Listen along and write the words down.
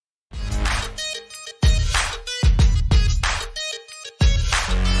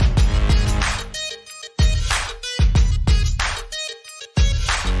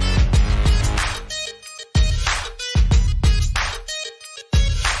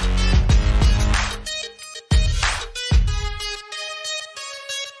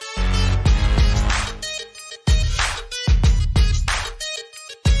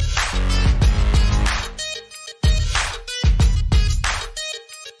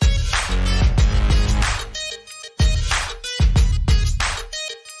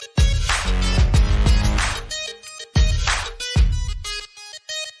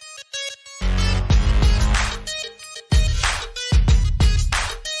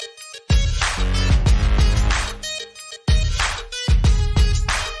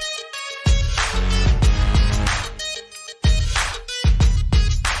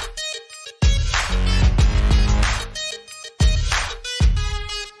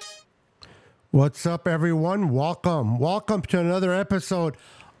What's up, everyone? Welcome to another episode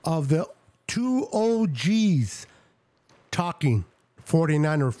of the two OGs talking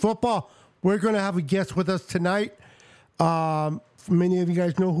 49er football. We're going to have a guest with us tonight. Many of you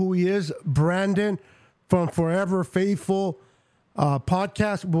guys know who he is. Brandon from Forever Faithful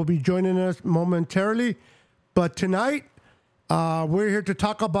podcast will be joining us momentarily. But tonight, we're here to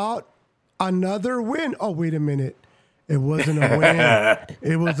talk about another win. Oh, wait a minute. It wasn't a win.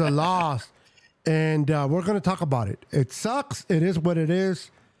 It was a loss. And we're going to talk about it. It sucks. It is what it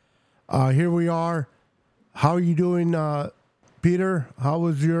is. Here we are. How are you doing, Peter? How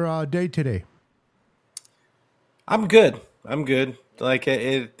was your day today? I'm good. Like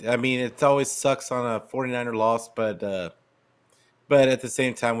it always sucks on a 49er loss, but at the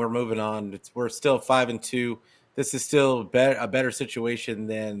same time, we're moving on. We're still 5-2. This is still a better situation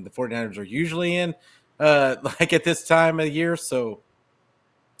than the 49ers are usually in, like at this time of the year. So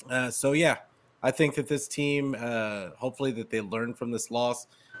yeah. I think that this team, hopefully that they learn from this loss.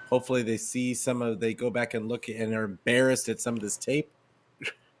 Hopefully they see they go back and look and are embarrassed at some of this tape.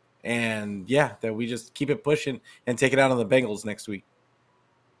 And yeah, that we just keep it pushing and take it out on the Bengals next week.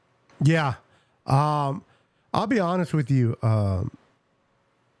 Yeah. I'll be honest with you.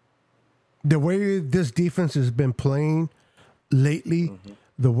 The way this defense has been playing lately,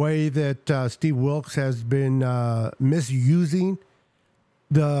 the way that Steve Wilks has been misusing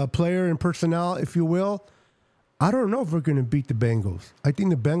the player and personnel, if you will, I don't know if we're going to beat the Bengals. I think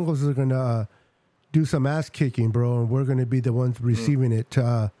the Bengals are going to do some ass kicking, bro, and we're going to be the ones receiving it.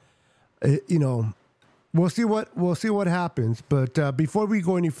 We'll see what happens. But before we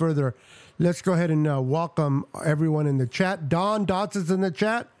go any further, let's go ahead and welcome everyone in the chat. Don Dotson's in the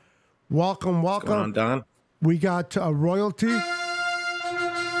chat. Welcome. What's going on, Don? We got Royalty.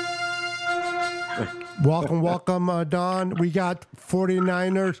 Welcome, Don. We got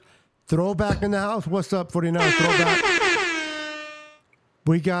 49ers Throwback in the house. What's up, 49ers Throwback?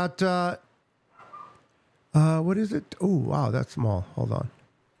 We got, what is it? Oh, wow, that's small. Hold on.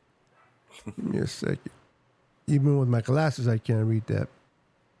 Give me a second. Even with my glasses, I can't read that.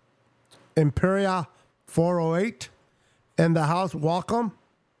 Imperia 408 in the house. Welcome.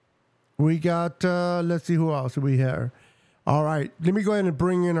 We got, let's see who else we have. All right, let me go ahead and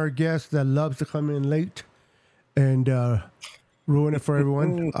bring in our guest that loves to come in late and ruin it for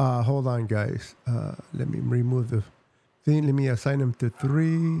everyone. Hold on, guys. Let me remove the thing. Let me assign him to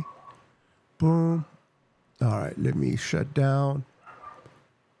 3. Boom. All right, let me shut down.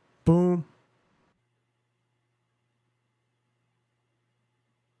 Boom.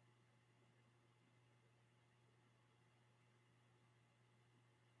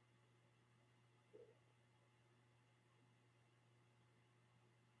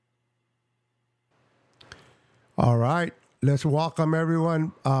 All right, let's welcome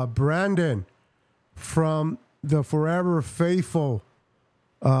everyone. Brandon from the Forever Faithful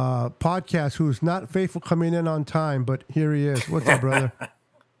podcast, who's not faithful coming in on time, but here he is. What's up, brother?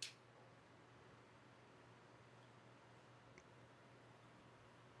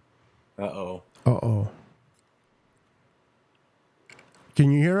 Uh-oh. Can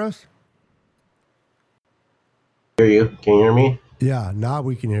you hear us? Hear you. Can you hear me? Yeah, now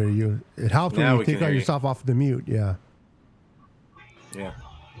we can hear you. It helps when you take yourself off the mute. Yeah.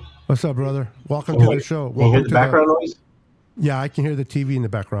 What's up, brother? Welcome to the show. Can you hear the background noise? Yeah, I can hear the TV in the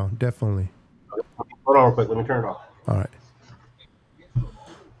background. Definitely. Hold on real quick. Let me turn it off. All right.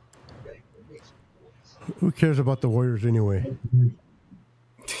 Who cares about the Warriors anyway?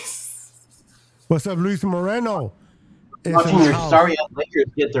 What's up, Luis Moreno? Watching your sorry Lakers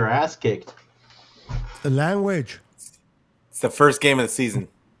get their ass kicked. The language. It's the first game of the season.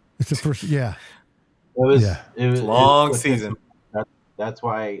 It's the first, yeah. It was long season. That's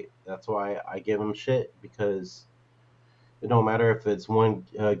why I give them shit, because it don't matter if it's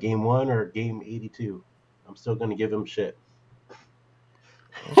game 1 or game 82. I'm still gonna give them shit.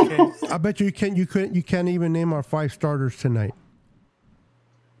 Okay. I bet you can't even name our 5 starters tonight.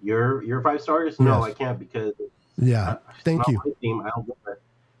 Your 5 starters? No, yes. I can't, because thank you. My team, I don't give a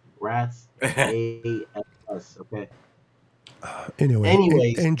rat's A-S, okay.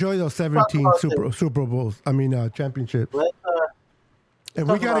 Anyways, enjoy those 17 Super Bowls. I mean, championships. And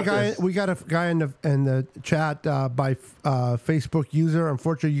we got a guy in the chat by Facebook user.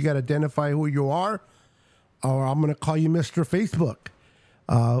 Unfortunately, you got to identify who you are, or I'm going to call you Mr. Facebook.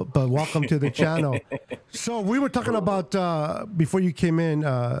 But welcome to the channel. So we were talking about before you came in,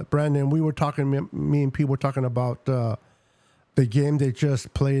 Brandon. We were talking. Me and Pete were talking about the game they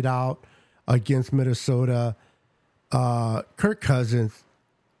just played out against Minnesota. Kirk Cousins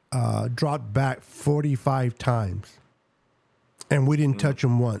dropped back 45 times, and we didn't touch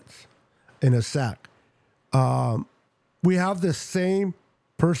him once. in a sack. We have the same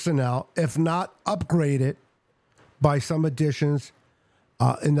personnel, if not upgraded by some additions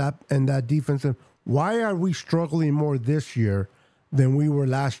in that defensive. Why are we struggling more this year than we were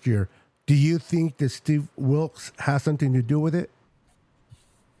last year? Do you think that Steve Wilks has something to do with it?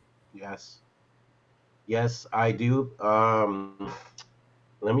 Yes, I do.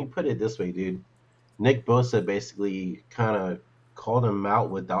 Let me put it this way, dude. Nick Bosa basically kind of called him out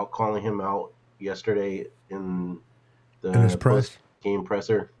without calling him out yesterday in In his the press? post game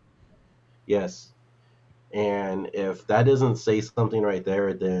presser. Yes. And if that doesn't say something right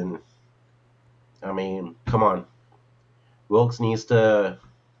there, then I mean, come on. Wilkes needs to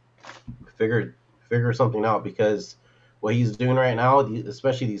figure something out because what he's doing right now,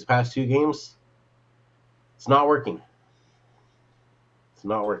 especially these past two games, it's not working. It's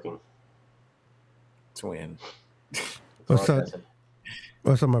not working. Twin. What's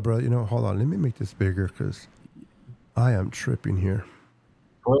up, my brother? Hold on. Let me make this bigger because I am tripping here.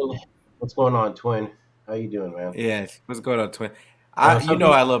 Twin, what's going on, Twin? How you doing, man? Yeah, what's going on, Twin? I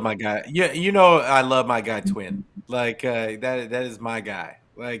love my guy. Yeah, I love my guy, Twin. Like that is my guy.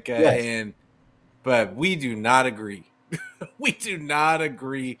 Like Yes. but we do not agree. We do not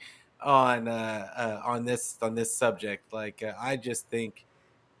agree on this subject. Like I just think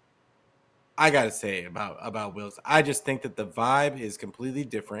I gotta say about Wills. I just think that the vibe is completely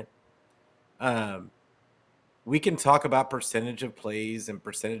different. We can talk about percentage of plays and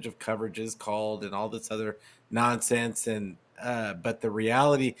percentage of coverages called and all this other nonsense, and but the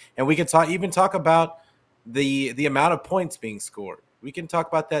reality, and we can talk about the amount of points being scored. We can talk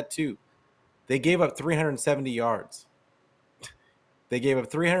about that too. They gave up 370 yards. They gave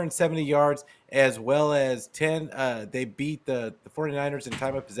up 370 yards as well as 10. They beat the 49ers in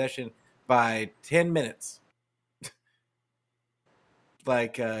time of possession by 10 minutes.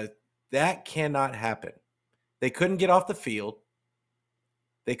 Like that cannot happen. They couldn't get off the field.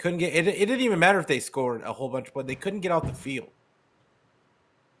 They couldn't get it. It didn't even matter if they scored a whole bunch of points. They couldn't get off the field.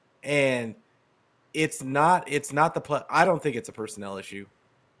 And it's not the play. I don't think it's a personnel issue.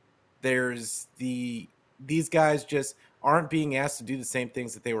 These guys just aren't being asked to do the same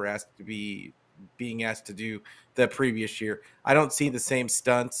things that they were asked to be being asked to do the previous year. I don't see the same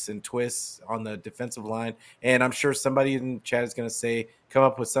stunts and twists on the defensive line. And I'm sure somebody in the chat is going to come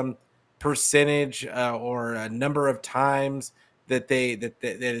up with some percentage or a number of times that that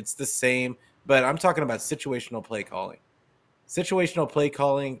it's the same. But I'm talking about situational play calling. Situational play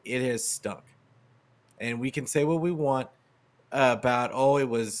calling, it has stunk. And we can say what we want about, it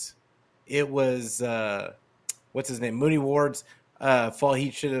was what's his name? Mooney Ward's fault.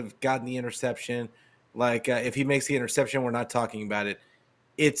 He should have gotten the interception. Like if he makes the interception, we're not talking about it.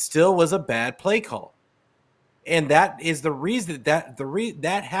 It still was a bad play call. And that is the reason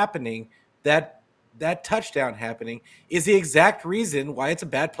that happening, that touchdown happening is the exact reason why it's a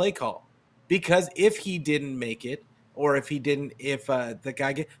bad play call. Because if he didn't make it, or if the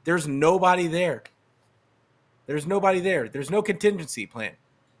guy there's nobody there. There's nobody there. There's no contingency plan.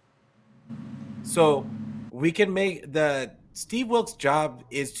 So we can make Steve Wilks' job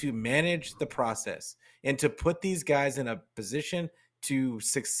is to manage the process and to put these guys in a position to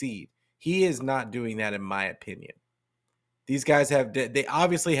succeed. He is not doing that, in my opinion. These guys they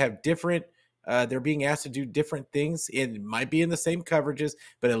obviously have different, they're being asked to do different things. It might be in the same coverages,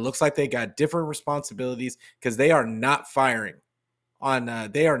 but it looks like they got different responsibilities because they are not firing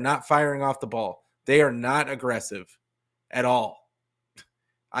they are not firing off the ball. They are not aggressive at all.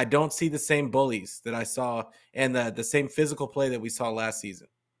 I don't see the same bullies that I saw and the same physical play that we saw last season.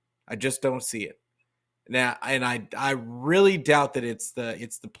 I just don't see it. Now, and I really doubt that it's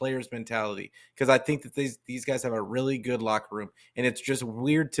the players' mentality, because I think that these guys have a really good locker room, and it's just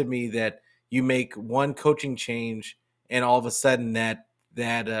weird to me that you make one coaching change and all of a sudden that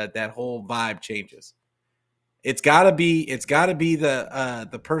whole vibe changes. It's got to be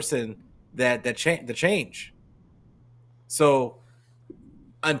the person the change. So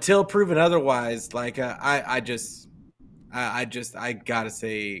until proven otherwise, like I gotta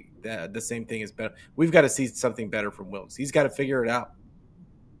say that the same thing is better. We've got to see something better from Wilks. He's got to figure it out.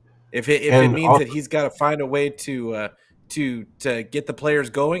 If it means that he's got to find a way to get the players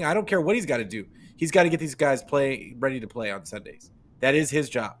going, I don't care what he's got to do. He's got to get these guys ready to play on Sundays. That is his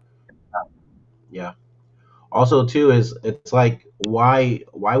job. Yeah. Also, too, it's like why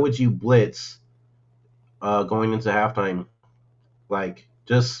would you blitz going into halftime? Like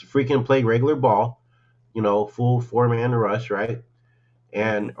just freaking play regular ball, full 4-man rush, right?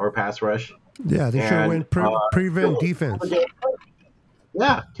 And or pass rush. Yeah, they should win prevent defense.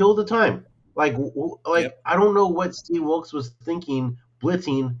 Yeah, kill the time. Like Yep. I don't know what Steve Wilks was thinking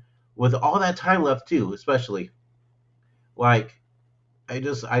blitzing with all that time left too, especially. Like, I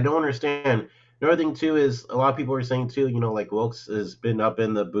don't understand. Another thing too is a lot of people are saying too, like Wilkes has been up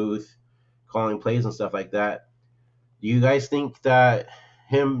in the booth calling plays and stuff like that. Do you guys think that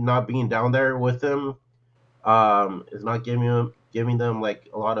him not being down there with them is not giving them like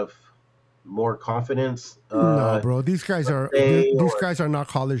a lot of more confidence? No, bro. These guys are these Or guys are not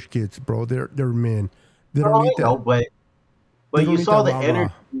college kids, bro. They're men. They no, don't I need that. know, but They don't you need saw that the rah rah.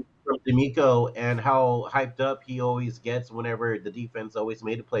 energy from D'Amico and how hyped up he always gets whenever the defense always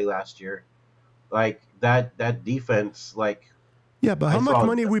made a play last year. Like that defense, like Yeah, but I how much saw.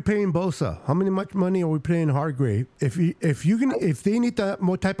 money are we paying Bosa? How much money are we paying Hargrave? If they need that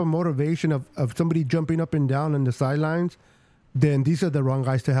type of motivation of somebody jumping up and down on the sidelines, then these are the wrong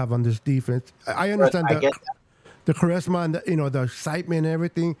guys to have on this defense. I understand I get the charisma and the excitement and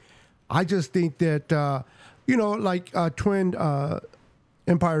everything. I just think that like Twin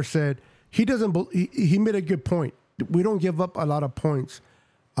Empire said, he doesn't. He made a good point. We don't give up a lot of points.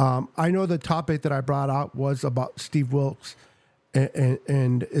 I know the topic that I brought out was about Steve Wilks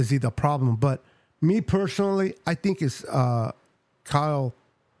and is he the problem? But me personally, I think it's Kyle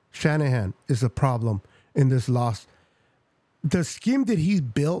Shanahan is the problem in this loss. The scheme that he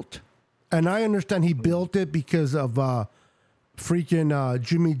built, and I understand he built it because of freaking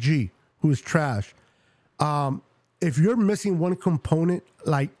Jimmy G, who's trash. If you're missing one component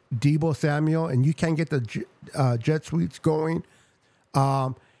like Debo Samuel and you can't get the jet sweeps going,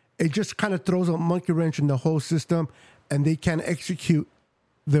 it just kind of throws a monkey wrench in the whole system, and they can't execute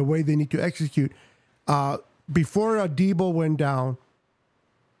the way they need to execute. Before Debo went down,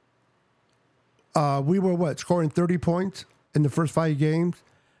 we were scoring 30 points in the first 5 games,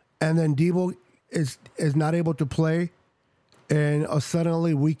 and then Debo is not able to play, and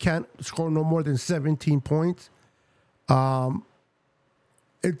suddenly we can't score no more than 17 points. I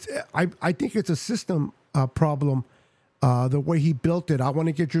think it's a system problem. The way he built it, I want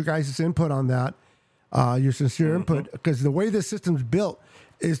to get your guys' input on that, your sincere input, because the way the system's built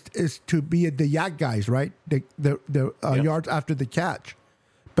is to be the yak guys, right? The yards after the catch.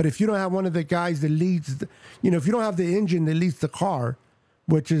 But if you don't have one of the guys that leads, if you don't have the engine that leads the car,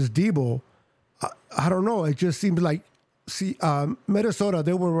 which is Debo, I don't know. It just seems like, Minnesota,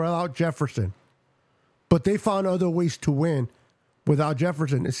 they were without Jefferson, but they found other ways to win without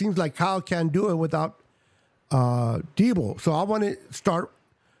Jefferson. It seems like Kyle can't do it without Debo. So I want to start.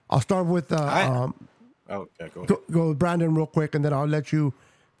 I'll start with go ahead. go with Brandon real quick, and then I'll let you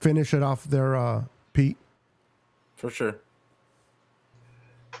finish it off there, Pete. For sure.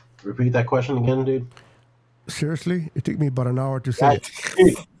 Repeat that question again, dude. Seriously, it took me about an hour to say.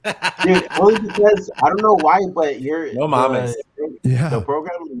 Dude, only because I don't know why, but No mames. the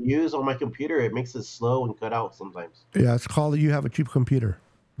program you use on my computer, it makes it slow and cut out sometimes. Yeah, it's called you have a cheap computer.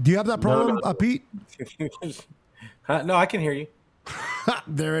 Do you have that problem, No. Pete? No, I can hear you.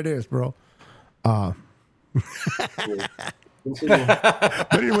 There it is, bro. Continue.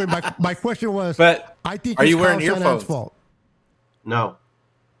 But anyway, my question was, But I think are it's you wearing Kyle Shanahan's earphones? fault. No,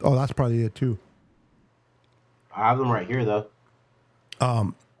 Oh, that's probably it too. I have them right here though.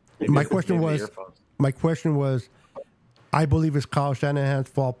 My question maybe was, earphones. I believe it's Kyle Shanahan's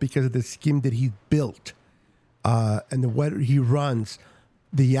fault because of the scheme that he built, and the way he runs,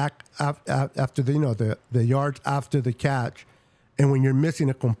 the yak after the yards after the catch, and when you're missing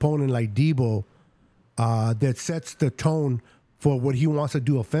a component like Debo, that sets the tone for what he wants to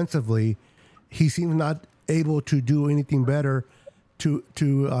do offensively, he seems not able to do anything better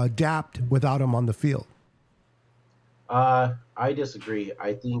to adapt without him on the field. I disagree.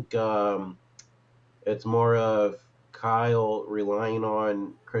 I think it's more of Kyle relying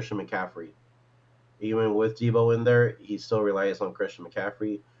on Christian McCaffrey. Even with Debo in there, he still relies on Christian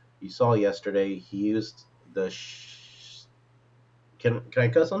McCaffrey. You saw yesterday he used the. Can I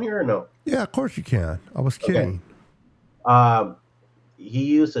cuss on here or no? Yeah, of course you can. I was kidding. He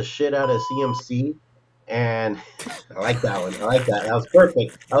used the shit out of CMC, and I like that one. I like that. That was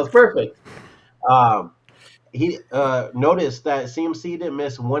perfect. He noticed that CMC didn't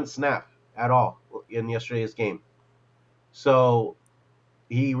miss one snap at all in yesterday's game. So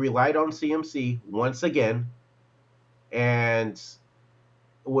he relied on CMC once again, and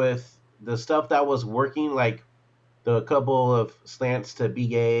with the stuff that was working, like the couple of slants to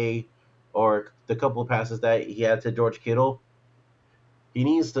BA or the couple of passes that he had to George Kittle, he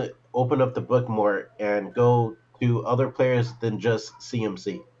needs to open up the book more and go to other players than just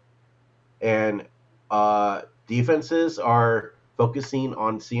CMC. And defenses are focusing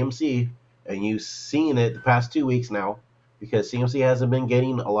on CMC, and you've seen it the past 2 weeks now because CMC hasn't been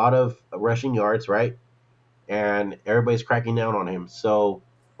getting a lot of rushing yards, right? And everybody's cracking down on him. So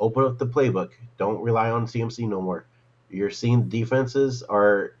Open up the playbook. Don't rely on CMC no more. You're seeing defenses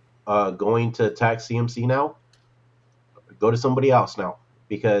are going to attack CMC now. Go to somebody else now,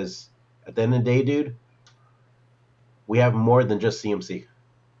 because at the end of the day, dude, we have more than just CMC.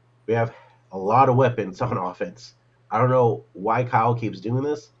 We have a lot of weapons on offense. I don't know why Kyle keeps doing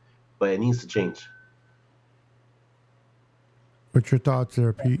this, but it needs to change. What's your thoughts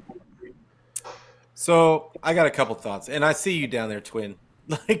there, Pete? So I got a couple thoughts, and I see you down there, Twin,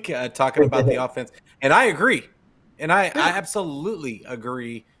 talking about the offense, and I agree, and I absolutely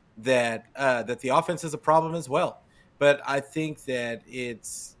agree that that the offense is a problem as well. But I think that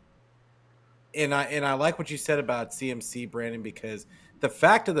it's, and I like what you said about CMC, Brandon, because the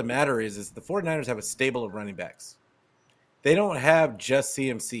fact of the matter is the 49ers have a stable of running backs. They don't have just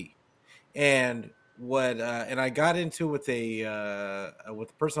CMC, and and I got into with a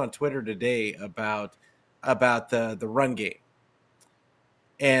person on Twitter today about the run game,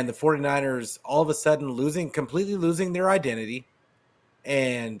 and the 49ers all of a sudden completely losing their identity,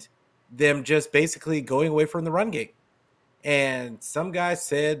 and them just basically going away from the run game. And some guy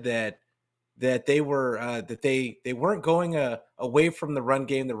said that they were that they weren't going away from the run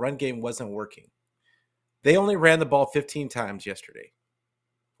game. The run game wasn't working. They only ran the ball 15 times yesterday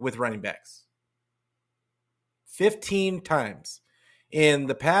with running backs. 15 times. In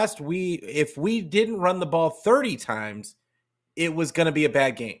the past, if we didn't run the ball 30 times, it was going to be a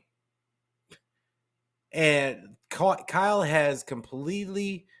bad game. And Kyle has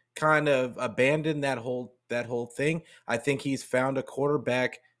completely kind of abandoned that whole thing. I think he's found a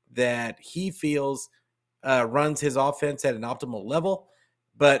quarterback that he feels runs his offense at an optimal level.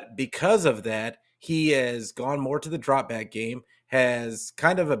 But because of that, he has gone more to the drop back game, has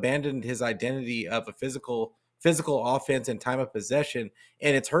kind of abandoned his identity of a physical offense and time of possession,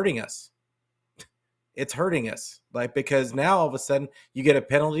 and it's hurting us. It's hurting us, because now all of a sudden you get a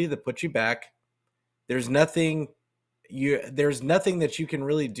penalty that puts you back. There's nothing that you can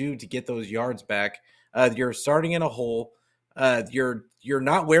really do to get those yards back. You're starting in a hole. You're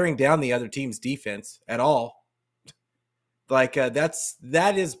not wearing down the other team's defense at all.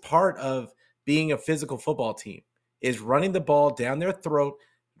 That is part of being a physical football team, is running the ball down their throat,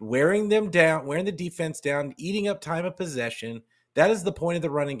 wearing them down, wearing the defense down, eating up time of possession. That is the point of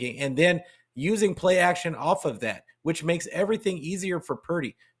the running game. And then using play action off of that, which makes everything easier for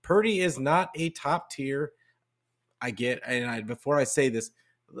Purdy. Purdy is not a top tier. Before I say this,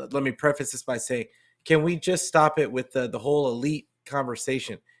 let me preface this by saying, can we just stop it with the whole elite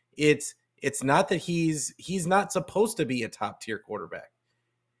conversation? It's not that he's not supposed to be a top tier quarterback.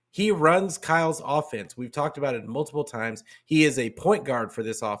 He runs Kyle's offense. We've talked about it multiple times. He is a point guard for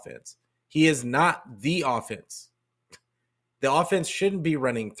this offense. He is not the offense. The offense shouldn't be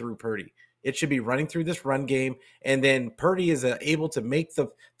running through Purdy. It should be running through this run game, and then Purdy is able to make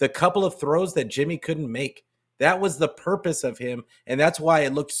the couple of throws that Jimmy couldn't make. That was the purpose of him, and that's why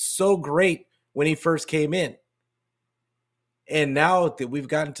it looked so great when he first came in. And now that we've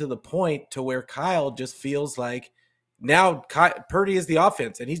gotten to the point to where Kyle just feels like now Purdy is the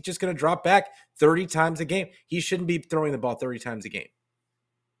offense, and he's just going to drop back 30 times a game. He shouldn't be throwing the ball 30 times a game.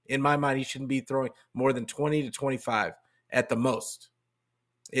 In my mind, he shouldn't be throwing more than 20 to 25 at the most.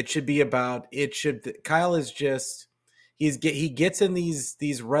 Kyle is just, he gets in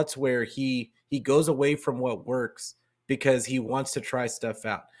these ruts where he goes away from what works because he wants to try stuff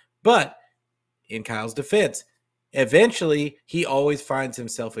out. But in Kyle's defense, eventually he always finds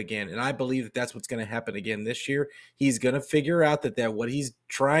himself again. And I believe that that's what's going to happen again this year. He's going to figure out that what he's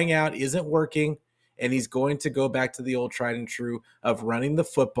trying out isn't working, and he's going to go back to the old tried and true of running the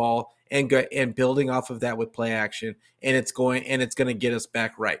football and building off of that with play action, and it's going to get us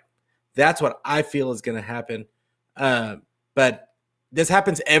back right. That's what I feel is going to happen. But this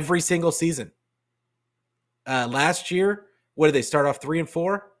happens every single season. Last year, what did they start off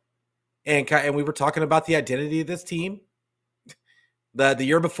 3-4? And we were talking about the identity of this team. The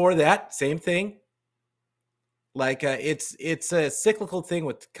year before that, same thing. It's a cyclical thing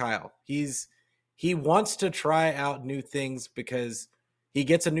with Kyle. He wants to try out new things because he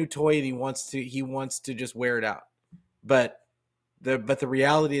gets a new toy and he wants to just wear it out. But the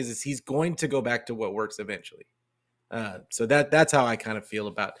reality is he's going to go back to what works eventually. So that's how I kind of feel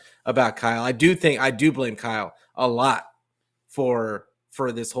about Kyle. I do blame Kyle a lot for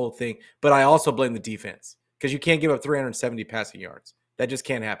this whole thing, but I also blame the defense because you can't give up 370 passing yards. That just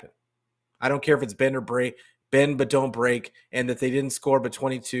can't happen. I don't care if it's bend but don't break, and that they didn't score but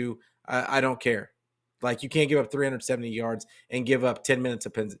 22. I don't care. You can't give up 370 yards and give up 10 minutes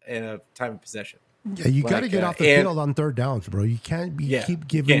of time of possession. Yeah, you got to get off the field on third downs, bro. You can't keep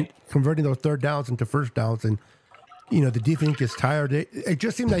converting those third downs into first downs, and the defense gets tired. It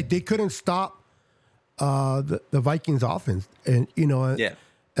just seemed like they couldn't stop the Vikings offense, and Yeah.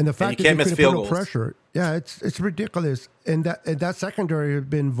 and the fact you that can't they miss couldn't field put no goals. pressure. Yeah, it's ridiculous, and that secondary has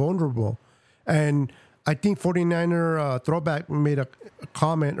been vulnerable, and I think 49er Throwback made a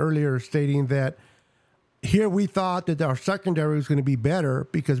comment earlier stating that here we thought that our secondary was going to be better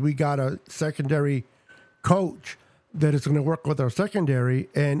because we got a secondary coach that is going to work with our secondary,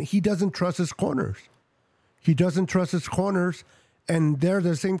 and he doesn't trust his corners. He doesn't trust his corners, and they're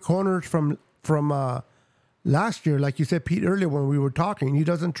the same corners from last year, like you said, Pete, earlier when we were talking. He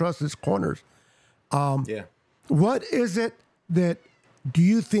doesn't trust his corners. Yeah. What is it that do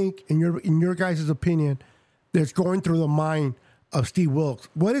you think, in your guys' opinion, that's going through the mind of Steve Wilks?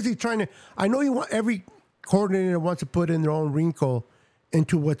 What is he trying to? I know every coordinator wants to put in their own wrinkle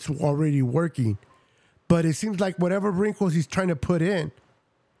into what's already working, but it seems like whatever wrinkles he's trying to put in,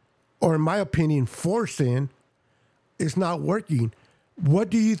 or in my opinion, force in, is not working.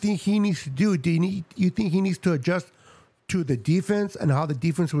 What do you think he needs to do? You think he needs to adjust to the defense and how the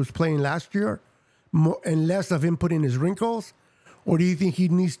defense was playing last year, more and less of him putting his wrinkles? Or do you think he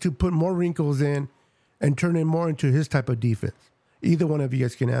needs to put more wrinkles in and turn it more into his type of defense? Either one of you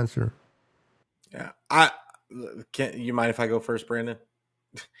guys can answer. Yeah. You mind if I go first, Brandon?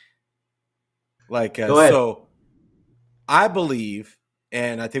 Go ahead. So I believe,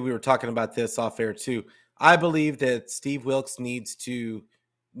 and I think we were talking about this off air too. I believe that Steve Wilks needs to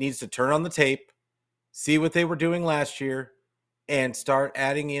turn on the tape, see what they were doing last year, and start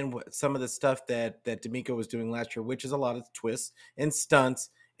adding in some of the stuff that D'Amico was doing last year, which is a lot of twists and stunts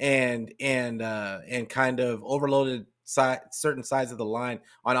and kind of overloaded certain sides of the line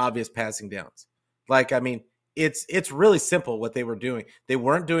on obvious passing downs. It's really simple what they were doing. They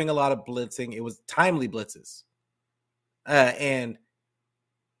weren't doing a lot of blitzing. It was timely blitzes, and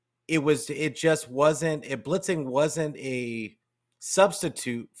blitzing wasn't a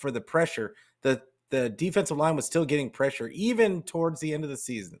substitute for the pressure. The defensive line was still getting pressure even towards the end of the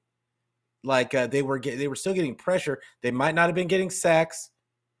season. They were still getting pressure. They might not have been getting sacks,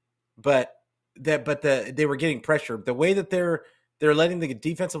 but they were getting pressure. The way that they're letting the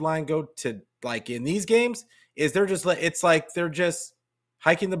defensive line go to, in these games, is they're just they're just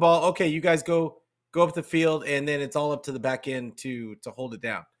hiking the ball. Okay, you guys go up the field, and then it's all up to the back end to hold it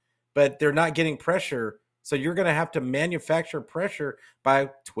down. But they're not getting pressure, so you're going to have to manufacture pressure by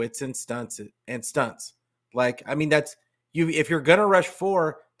twits and stunts. That's you. If you're going to rush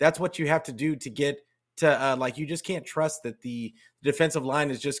 4, that's what you have to do to get to. You just can't trust that the defensive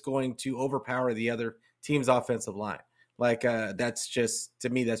line is just going to overpower the other team's offensive line. That's just, to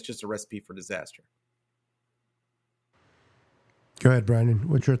me, that's just a recipe for disaster. Go ahead, Brandon.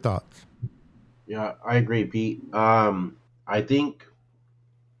 What's your thoughts? Yeah, I agree, Pete. I think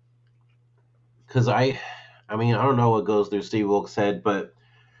because I don't know what goes through Steve Wilks' head, but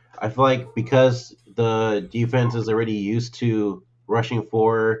I feel like because the defense is already used to rushing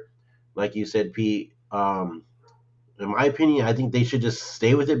 4, like you said, Pete. In my opinion, I think they should just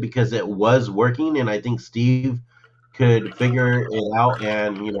stay with it because it was working, and I think Steve could figure it out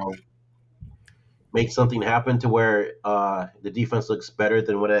and make something happen to where the defense looks better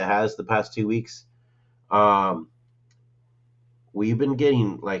than what it has the past 2 weeks. We've been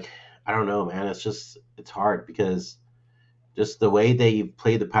getting I don't know, man. It's hard because just the way they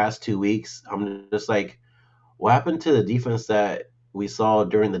played the past 2 weeks, I'm just like, what happened to the defense that we saw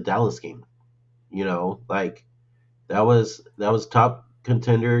during the Dallas game? That was top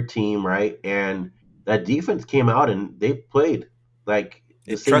contender team, right? And that defense came out and they played like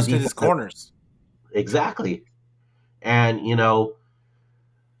the same trusted defense his corners. Exactly. And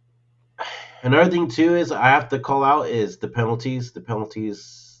another thing too is I have to call out is the penalties. The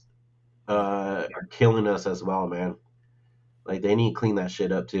penalties are killing us as well, man. They need to clean that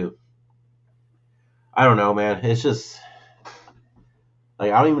shit up too. I don't know, man. It's just I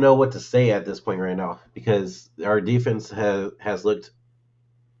don't even know what to say at this point right now because our defense has looked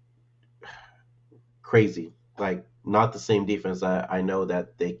crazy. Not the same defense I know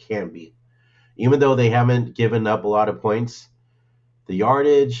that they can be. Even though they haven't given up a lot of points, the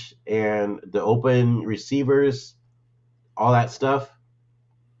yardage and the open receivers, all that stuff,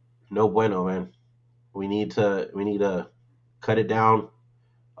 no bueno, man. We need to cut it down,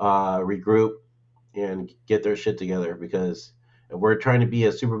 regroup, and get their shit together because if we're trying to be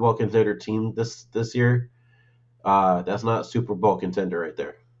a Super Bowl contender team this year, that's not Super Bowl contender right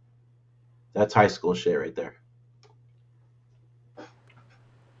there. That's high school shit right there.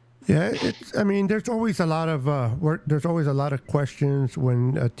 Yeah, there's always a lot of there's always a lot of questions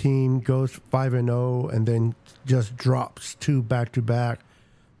when a team goes 5-0 and then just drops 2 back-to-back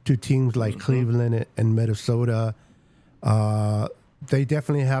to teams like Cleveland and Minnesota. They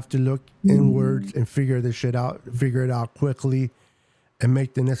definitely have to look inwards and figure it out quickly, and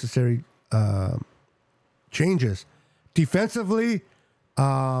make the necessary changes. Defensively,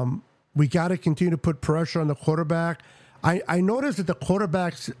 we got to continue to put pressure on the quarterback. I noticed that the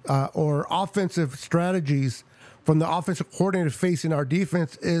quarterbacks or offensive strategies from the offensive coordinator facing our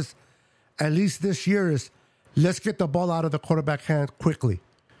defense is, at least this year, is let's get the ball out of the quarterback hands quickly.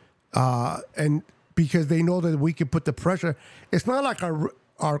 And because they know that we can put the pressure. It's not like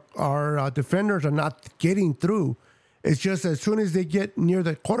our defenders are not getting through. It's just as soon as they get near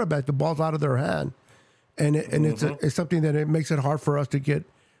the quarterback, the ball's out of their hand. And it's something that it makes it hard for us to get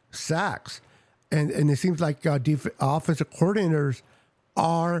sacks. And it seems like offensive coordinators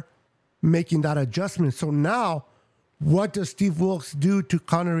are making that adjustment. So now, what does Steve Wilks do to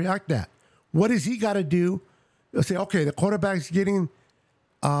counteract that? What does he got to do? They'll say, okay, the quarterback's getting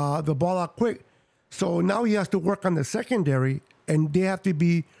the ball out quick. So now he has to work on the secondary, and they have to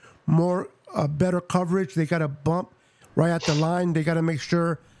be more better coverage. They got to bump right at the line. They got to make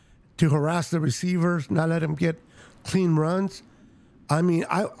sure to harass the receivers, not let them get clean runs. I mean,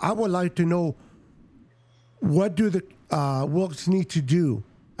 I would like to know, what do the Wilks need to do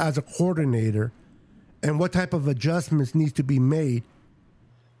as a coordinator, and what type of adjustments needs to be made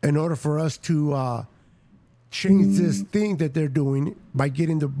in order for us to change this thing that they're doing by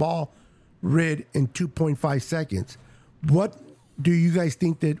getting the ball rid in 2.5 seconds. What do you guys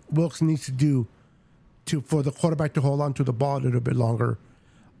think that Wilks needs to do for the quarterback to hold on to the ball a little bit longer?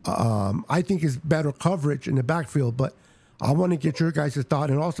 I think it's better coverage in the backfield, but I want to get your guys'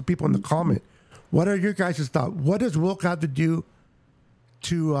 thought, and also people in the comment. What are your guys' thought? What does Wilks have to do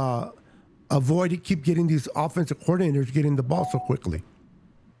to avoid it, keep getting these offensive coordinators getting the ball so quickly?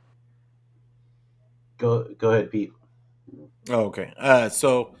 Go ahead, Pete. Oh, okay.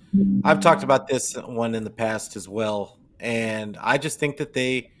 So I've talked about this one in the past as well, and I just think that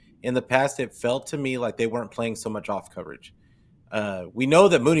in the past, it felt to me like they weren't playing so much off coverage. We know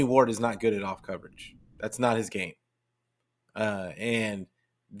that Mooney Ward is not good at off coverage. That's not his game. And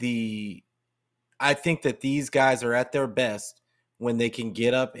I think that these guys are at their best when they can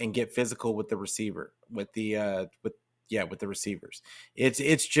get up and get physical with the receiver, with the receivers.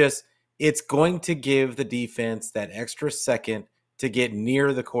 It's going to give the defense that extra second to get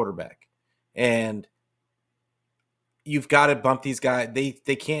near the quarterback. And you've got to bump these guys.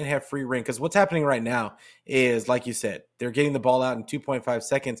 They can't have free reign, because what's happening right now is, like you said, they're getting the ball out in 2.5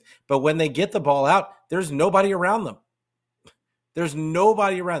 seconds. But when they get the ball out, there's nobody around them. There's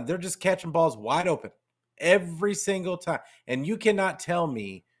nobody around. They're just catching balls wide open every single time. And you cannot tell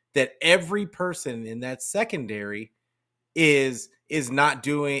me that every person in that secondary is not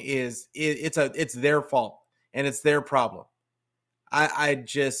doing it's their fault and it's their problem. I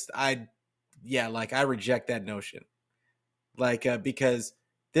reject that notion. Because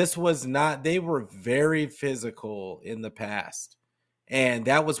this was not, they were very physical in the past. And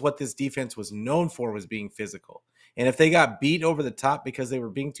that was what this defense was known for, was being physical. And if they got beat over the top because they were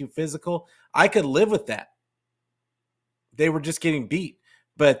being too physical, I could live with that. They were just getting beat.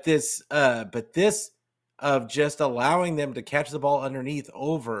 But this of just allowing them to catch the ball underneath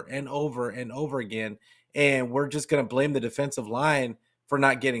over and over and over again, and we're just going to blame the defensive line for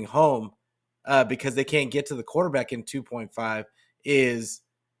not getting home because they can't get to the quarterback in 2.5 is,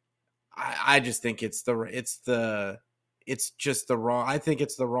 I just think it's just the wrong. I think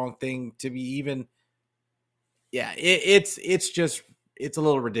it's the wrong thing to be even. Yeah, it's a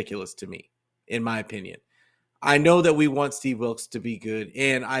little ridiculous to me, in my opinion. I know that we want Steve Wilks to be good,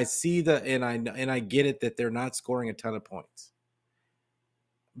 and I see and I get it that they're not scoring a ton of points.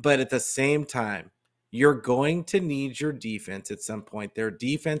 But at the same time, you're going to need your defense at some point. Their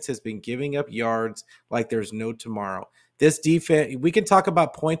defense has been giving up yards like there's no tomorrow. This defense, we can talk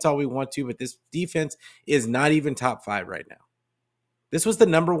about points all we want to, but this defense is not even top 5 right now. This was the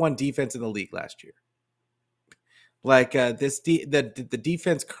number 1 defense in the league last year. The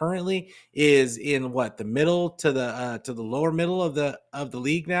defense currently is in the middle to the lower middle of the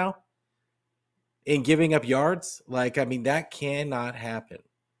league now in giving up yards. That cannot happen.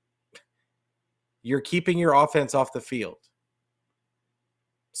 You're keeping your offense off the field.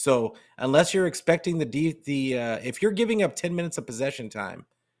 So unless you're expecting if you're giving up 10 minutes of possession time,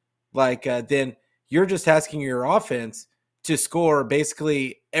 then you're just asking your offense to score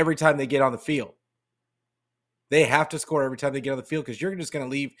basically every time they get on the field. They have to score every time they get on the field, because you're just going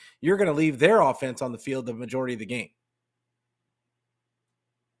to leave their offense on the field the majority of the game.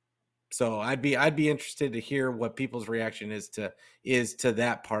 So I'd be interested to hear what people's reaction is to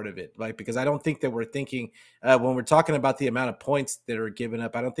that part of it. Like, because I don't think that we're thinking when we're talking about the amount of points that are given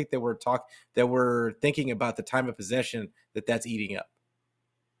up, I don't think that we're thinking about the time of possession that's eating up.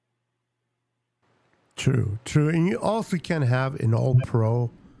 True. And you also can have an all-pro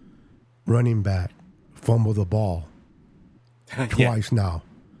running back fumble the ball twice now.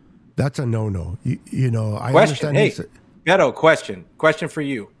 That's a no-no. You know, I Question. understand. Hey, Beto, question for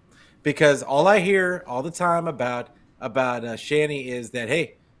you. Because all I hear all the time about Shanny is that,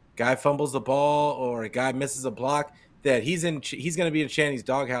 hey, guy fumbles the ball or a guy misses a block, that he's going to be in Shanny's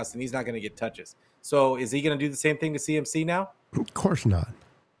doghouse and he's not going to get touches. So is he going to do the same thing to CMC now? Of course not.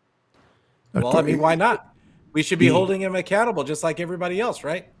 Well, I mean, why not? We should be holding him accountable just like everybody else,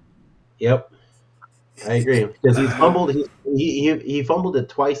 right? Yep, I agree, because he's fumbled. He fumbled it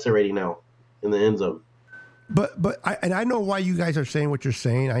twice already now in the end zone. But I know why you guys are saying what you're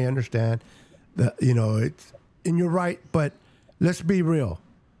saying. I understand that, you know, and you're right. But let's be real.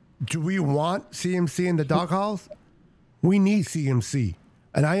 Do we want CMC in the doghouse? We need CMC,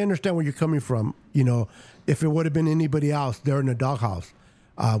 and I understand where you're coming from. You know, if it would have been anybody else, they're in the doghouse.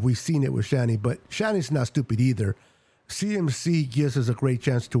 We've seen it with Shanny, but Shanny's not stupid either. CMC gives us a great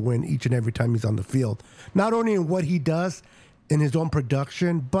chance to win each and every time he's on the field. Not only in what he does in his own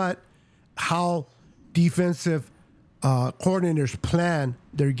production, but how defensive coordinators plan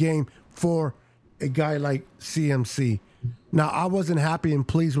their game for a guy like CMC. Now, I wasn't happy and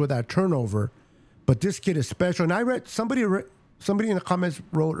pleased with that turnover, but this kid is special. And I read somebody in the comments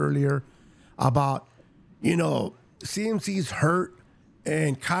wrote earlier about, you know, CMC's hurt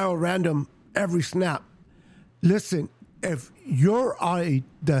and Kyle Random every snap. Listen, if you're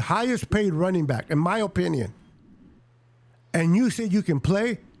the highest paid running back, in my opinion, and you say you can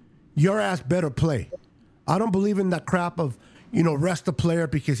play, your ass better play. I don't believe in that crap of, you know, rest the player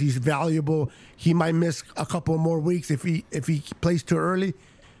because he's valuable. He might miss a couple more weeks if he plays too early.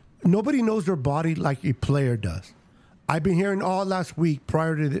 Nobody knows their body like a player does. I've been hearing all last week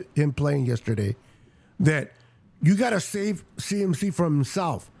prior to him playing yesterday that you got to save CMC from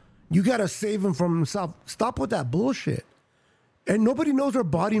himself. You got to save him from himself. Stop with that bullshit. And nobody knows their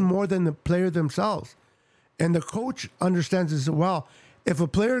body more than the player themselves. And the coach understands this as well. If a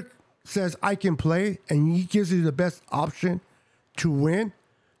player says, I can play, and he gives you the best option to win,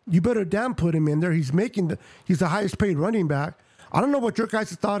 you better damn put him in there. He's the highest paid running back. I don't know what your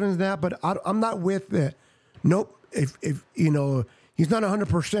guys' thought is that, but I'm not with it. Nope. If you know, he's not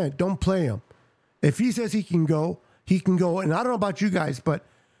 100%, don't play him. If he says he can go, he can go. And I don't know about you guys, but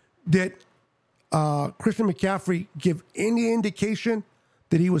did Christian McCaffrey give any indication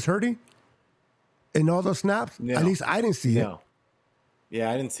that he was hurting in all those snaps? No. At least I didn't see it. Yeah,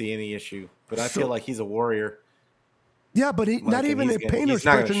 I didn't see any issue, but I feel like he's a warrior. Yeah, but not even a pain or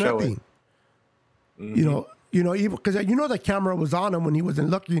stretch or nothing. Mm-hmm. You know, even because you know the camera was on him when he wasn't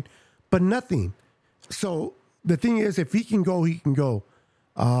looking, but nothing. So the thing is, if he can go, he can go.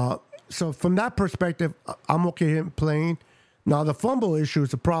 So from that perspective, I'm okay him playing. Now the fumble issue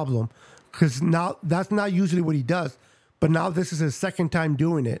is a problem because now that's not usually what he does, but now this is his second time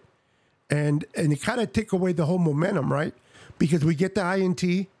doing it, and it kind of take away the whole momentum, right? Because we get the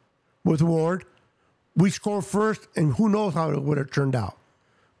INT with Ward, we score first, and who knows how it would have turned out.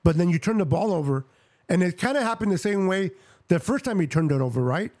 But then you turn the ball over, and it kind of happened the same way the first time he turned it over,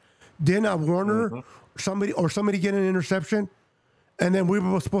 right? Then Warner, somebody get an interception, and then we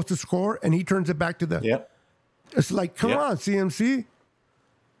were supposed to score, and he turns it back to the. Yep. It's like, come on, CMC.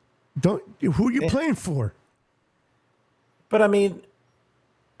 Who are you playing for? But I mean,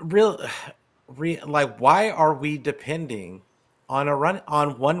 like, why are we depending on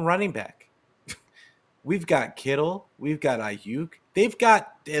one running back? We've got Kittle, we've got Ayuk. They've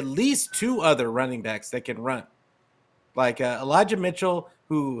got at least two other running backs that can run. Like Elijah Mitchell,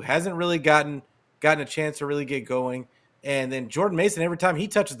 who hasn't really gotten a chance to really get going, and then Jordan Mason. Every time he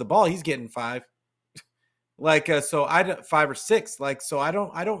touches the ball, he's getting 5. So 5 or 6.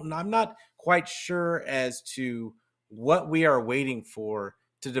 I'm not quite sure as to what we are waiting for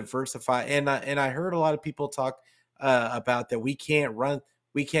to diversify. And I heard a lot of people talk about that we can't run.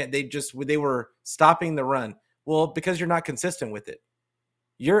 We can't. They were stopping the run. Well, because you're not consistent with it.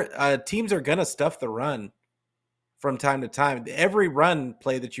 Your teams are gonna stuff the run from time to time. Every run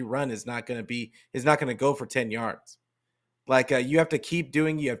play that you run is not going to go for 10 yards. You have to keep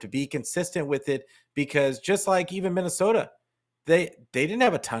doing. You have to be consistent with it, because just like even Minnesota, they didn't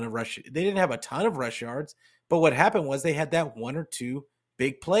have a ton of rush. They didn't have a ton of rush yards, but what happened was they had that one or two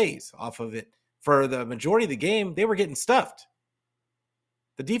big plays off of it. For the majority of the game, they were getting stuffed.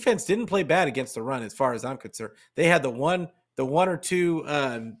 The defense didn't play bad against the run, as far as I'm concerned. They had the one or two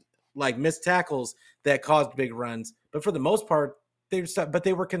like missed tackles that caused big runs, but for the most part,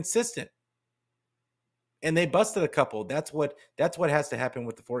 they were consistent. And they busted a couple. That's what has to happen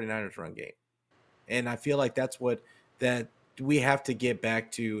with the 49ers run game. And I feel like that's what that we have to get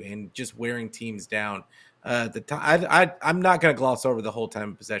back to, and just wearing teams down. I'm not going to gloss over the whole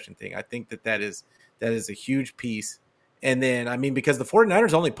time of possession thing. I think that is a huge piece. And then, I mean, because the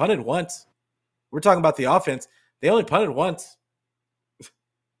 49ers only punted once. We're talking about the offense. They only punted once.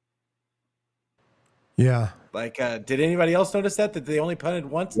 Yeah. Like, did anybody else notice that they only punted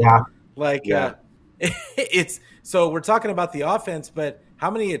once? Yeah. Like, Yeah. So we're talking about the offense, but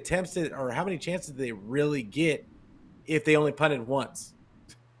how many attempts or how many chances did they really get if they only punted once,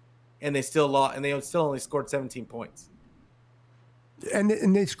 and they still lost, and they still only scored 17 points?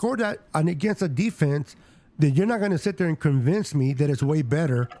 And they scored that against a defense that you're not going to sit there and convince me that it's way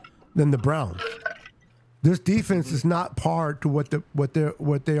better than the Browns. This defense is not par to what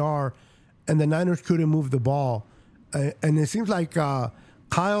they are, and the Niners couldn't move the ball. And it seems like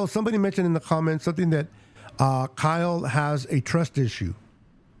Kyle, somebody mentioned in the comments something that Kyle has a trust issue.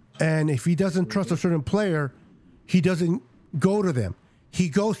 And if he doesn't trust a certain player, he doesn't go to them. He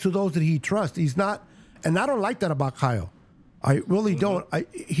goes to those that he trusts. He's not, and I don't like that about Kyle. I really don't.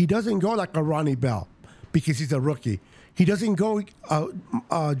 He doesn't go like a Ronnie Bell because he's a rookie. He doesn't go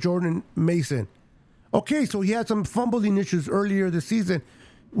Jordan Mason. Okay, so he had some fumbling issues earlier this season.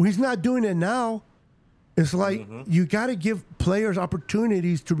 Well, he's not doing it now. It's like you got to give players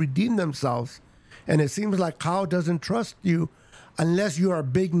opportunities to redeem themselves. And it seems like Kyle doesn't trust you unless you're a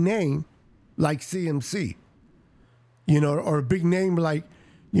big name like CMC, or a big name like,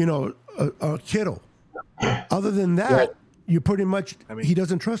 Kittle. Other than that, you pretty much, he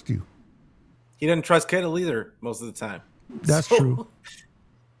doesn't trust you. He doesn't trust Kittle either most of the time. That's true.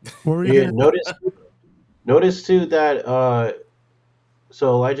 Notice too that so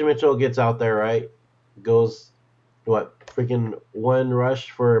Elijah Mitchell gets out there, right? Goes freaking one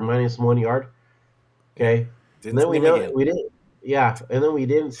rush for -1 yard. Okay. And then we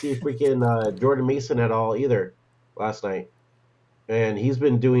didn't see freaking Jordan Mason at all either last night. And he's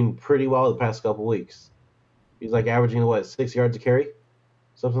been doing pretty well the past couple weeks. He's like averaging 6 yards a carry?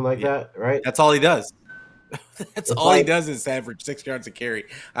 Something like that, right? That's all he does. That's all he does is average 6 yards a carry.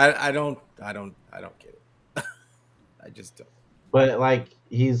 I don't get it. I just don't. But like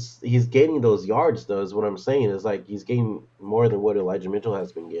he's gaining those yards though, is what I'm saying. Is like he's gaining more than what Elijah Mitchell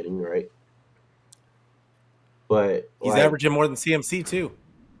has been getting, right? But he's averaging more than CMC too.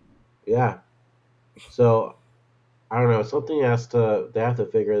 Yeah. So I don't know. They have to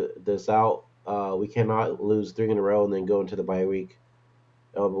figure this out. We cannot lose 3 in a row and then go into the bye week.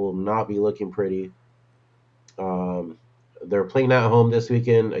 It will not be looking pretty. They're playing at home this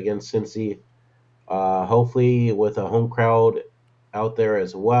weekend against Cincy. Hopefully with a home crowd out there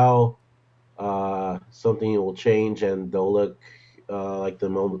as well, something will change and they'll look like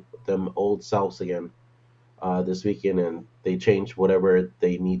them old selves again this weekend, and they change whatever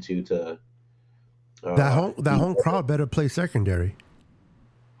they need to. That home crowd better play secondary.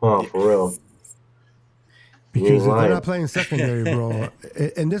 Oh, for real. Because if they're not playing secondary, bro,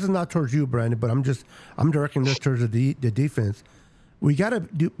 and this is not towards you, Brandon, but I'm directing this towards the defense. We gotta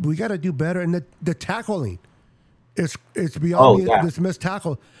do better, and the tackling, it's beyond this missed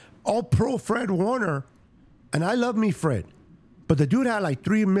tackle. All pro Fred Warner, and I love me Fred, but the dude had like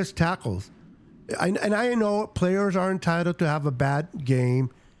 3 missed tackles, and I know players are entitled to have a bad game,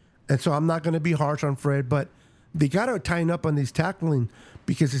 and so I'm not going to be harsh on Fred, but they gotta tighten up on these tackling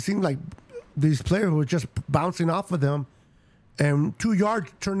because it seems like these players were just bouncing off of them, and 2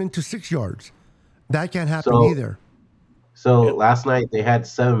 yards turned into 6 yards. That can't happen either. So last night they had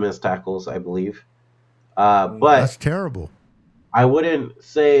 7 missed tackles, I believe. But that's terrible. I wouldn't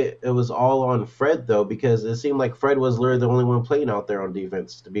say it was all on Fred though, because it seemed like Fred was literally the only one playing out there on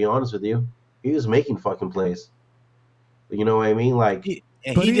defense. To be honest with you, he was making fucking plays. You know what I mean? Like, he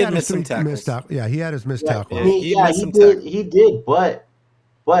did miss some tackles. Yeah, he had his missed tackles. He did. But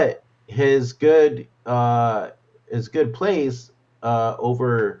his good plays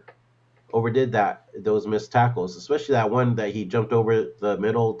overdid those missed tackles, especially that one that he jumped over the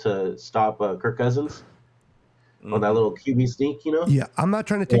middle to stop Kirk Cousins on that little QB sneak, Yeah, I'm not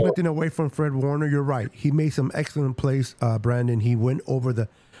trying to take nothing away from Fred Warner. You're right. He made some excellent plays, Brandon. He went over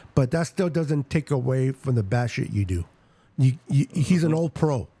but that still doesn't take away from the bad shit you do. He's an old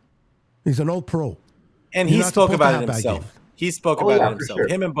pro. He's an old pro. And he spoke about it himself. He spoke about it himself. Sure.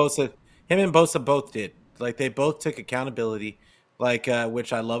 Him and Bosa both did. Like, they both took accountability. Like,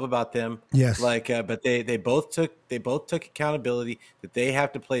 which I love about them. Yes. Like, but they both took accountability, that they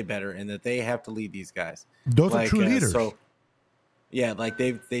have to play better and that they have to lead these guys. Those are true leaders. Yeah, like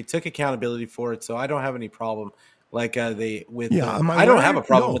they took accountability for it, so I don't have any problem. Like Am I I don't have a worried?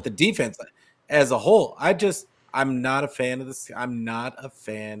 problem No. with the defense as a whole. I'm not a fan of this. I'm not a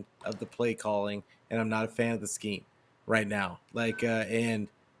fan of the play calling, and I'm not a fan of the scheme right now. And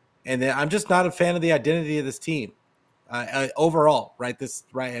then I'm just not a fan of the identity of this team overall. Right this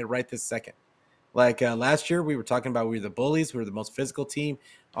second. Like last year, we were talking about we were the bullies. We were the most physical team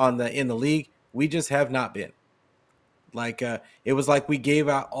in the league. We just have not been. Like it was like we gave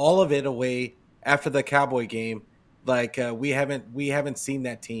out all of it away after the Cowboy game. Like we haven't seen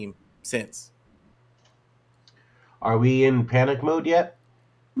that team since. Are we in panic mode yet?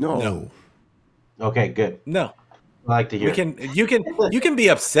 No, No. Okay, good. no. I like to We hear. can you can be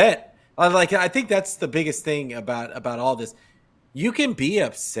upset. Like I think that's the biggest thing about all this. You can be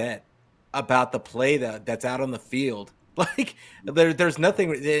upset about the play that's out on the field. Like there's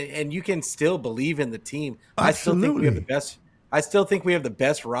nothing, and you can still believe in the team. I still think we have the Absolutely. best. I still think we have the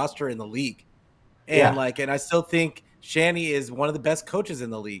best roster in the league, Yeah. and I still think Shanny is one of the best coaches in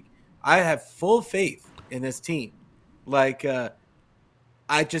the league. I have full faith in this team. Like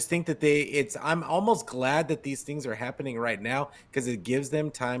I just think that I'm almost glad that these things are happening right now because it gives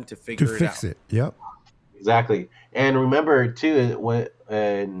them time to To figure it fix out. it. Yep. Exactly. And remember too,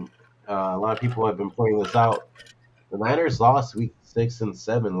 a lot of people have been pointing this out. The Niners lost week 6 and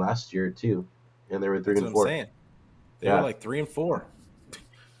 7 last year too, and they were three That's and what I'm four. saying. They were Yeah, like 3-4.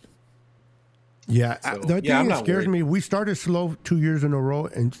 Yeah. So The yeah, thing I'm that not scares worried. me, we started slow 2 years in a row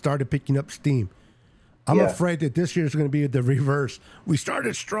and started picking up steam. I'm yeah, afraid that this year is going to be the reverse. We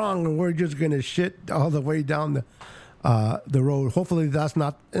started strong and we're just going to shit all the way down the road. Hopefully that's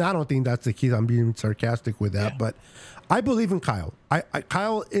not. And I don't think that's the key. I'm being sarcastic with that, Yeah. but I believe in Kyle.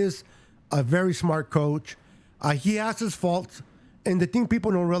 Kyle is a very smart coach. He has his faults, and the thing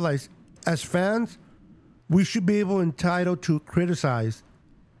people don't realize, as fans, we should be entitled to criticize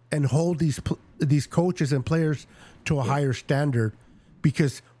and hold these coaches and players to a higher standard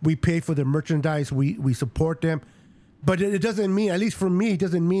because we pay for the merchandise, we support them. But it doesn't mean, at least for me, it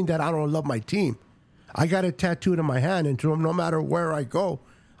doesn't mean that I don't love my team. I got it tattooed on my hand, and no matter where I go,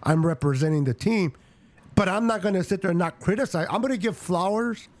 I'm representing the team. But I'm not going to sit there and not criticize. I'm going to give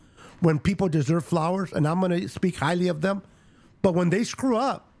flowers when people deserve flowers, and I'm going to speak highly of them. But when they screw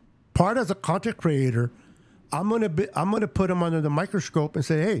up, part as a content creator, I'm going to put them under the microscope and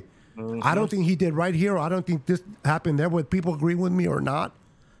say, hey, I don't think he did right here. Or I don't think this happened there. Whether people agree with me or not,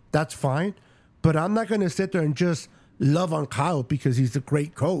 that's fine. But I'm not going to sit there and just love on Kyle because he's a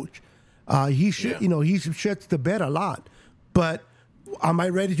great coach. He should, he shits the bed a lot. But am I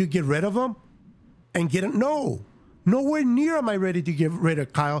ready to get rid of him and get him? No, nowhere near am I ready to get rid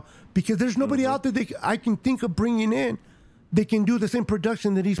of Kyle because there's nobody out there that I can think of bringing in. They can do the same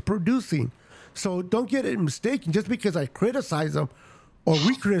production that he's producing. So don't get it mistaken. Just because I criticize him or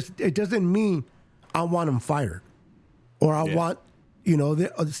we criticize, it doesn't mean I want him fired or I want,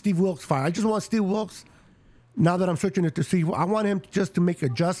 Steve Wilks fired. I just want Steve Wilks. Now that I'm switching it to Steve, I want him just to make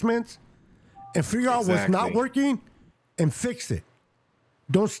adjustments and figure out what's not working and fix it.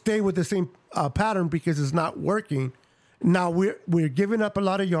 Don't stay with the same pattern because it's not working. Now we're giving up a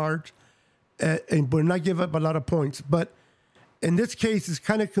lot of yards and we're not giving up a lot of points. But in this case, it's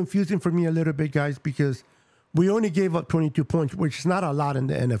kind of confusing for me a little bit, guys, because we only gave up 22 points, which is not a lot in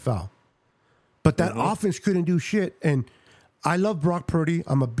the NFL. But that offense couldn't do shit. And I love Brock Purdy.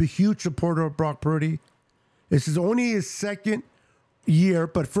 I'm a huge supporter of Brock Purdy. This is only his second year,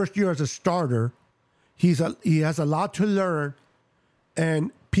 but first year as a starter. He has a lot to learn,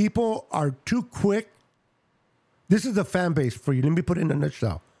 and people are too quick. This is the fan base for you. Let me put it in a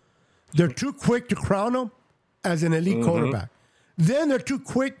nutshell. They're too quick to crown him as an elite quarterback. Then they're too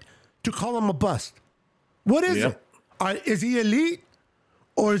quick to call him a bust. What is it? Is he elite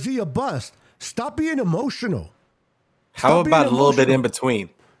or is he a bust? Stop being emotional. How about a little bit in between?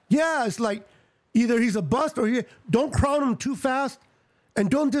 Yeah, it's like either he's a bust or don't crown him too fast and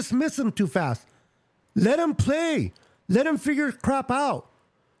don't dismiss him too fast. Let him play. Let him figure crap out.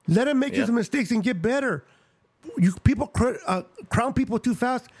 Let him make his mistakes and get better. People crown people too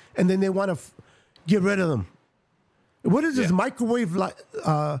fast and then they want to get rid of them. What is this microwave like?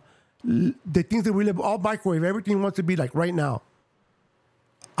 The things that we live all microwave. Everything wants to be like right now.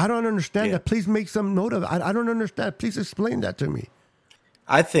 I don't understand that. Please make some note of it. I don't understand. Please explain that to me.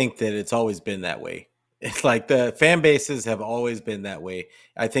 I think that it's always been that way. It's like the fan bases have always been that way.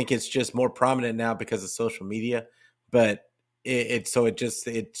 I think it's just more prominent now because of social media, but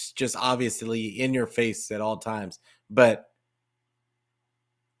it's just obviously in your face at all times. But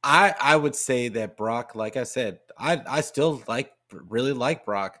I would say that Brock, like I said, I still really like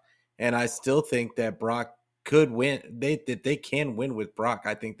Brock, and I still think that Brock could win. They can win with Brock.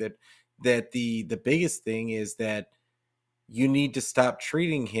 I think that the biggest thing is that you need to stop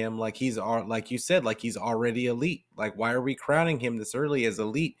treating him like like you said, like he's already elite. Like, why are we crowning him this early as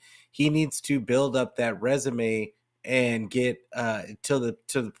elite? He needs to build up that resume and get to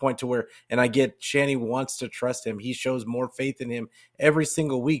the point to where, and I get Shanny wants to trust him. He shows more faith in him every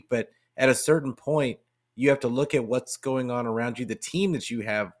single week, but at a certain point, you have to look at what's going on around you, the team that you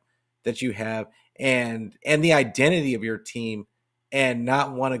have, and the identity of your team, and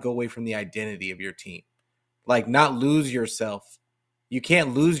not want to go away from the identity of your team. Like, not lose yourself. You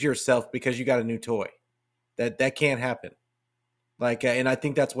can't lose yourself because you got a new toy. That can't happen. Like, and I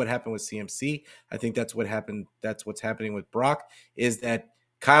think that's what happened with CMC. I think that's what happened. That's what's happening with Brock, is that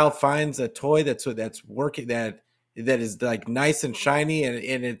Kyle finds a toy that's working, that is like nice and shiny,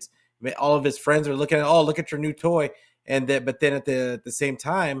 and it's all of his friends are looking at, oh, look at your new toy, but then at the same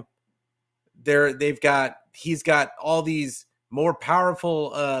time, he's got all these more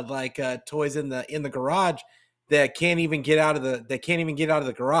powerful toys in the garage that can't even get out of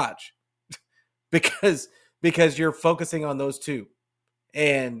the garage because you're focusing on those two.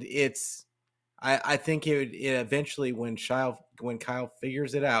 And I think it eventually, when Kyle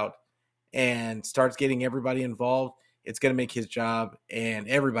figures it out and starts getting everybody involved, it's going to make his job and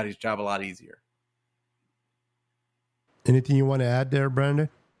everybody's job a lot easier. Anything you want to add there, Brandon?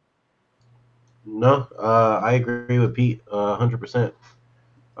 No, I agree with Pete 100%.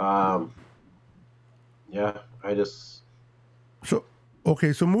 Yeah, I just... So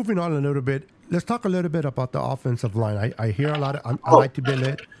moving on a little bit, let's talk a little bit about the offensive line. I hear a lot of... I like to be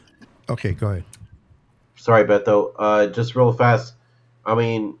lit. Okay, go ahead. Sorry, Beto. Just real fast. I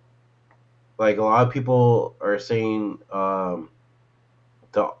mean, like, a lot of people are saying the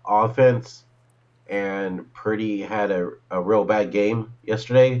offense and Purdy had a real bad game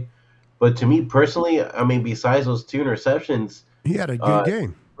yesterday. But to me personally, I mean, besides those 2 interceptions, he had a good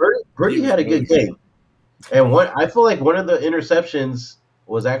game. Purdy had a good game. And I feel like one of the interceptions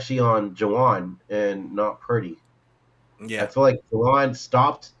was actually on Jawan and not Purdy. Yeah, I feel like Jawan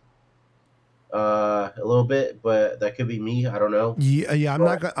stopped a little bit, but that could be me. I don't know. Yeah.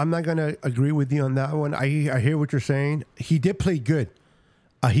 I'm not gonna agree with you on that one. I hear what you're saying. He did play good.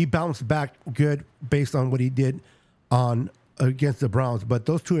 He bounced back good based on what he did against the Browns. But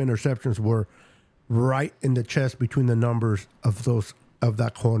those 2 interceptions were right in the chest between the numbers of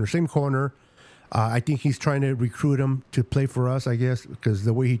that corner. Same corner. I think he's trying to recruit him to play for us, I guess, because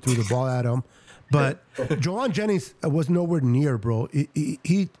the way he threw the ball at him. But Jawan Jennings was nowhere near, bro.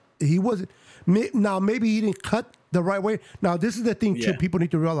 He wasn't. Now, maybe he didn't cut the right way. Now, this is the thing, too, people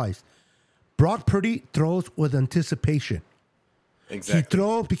need to realize. Brock Purdy throws with anticipation. Exactly. He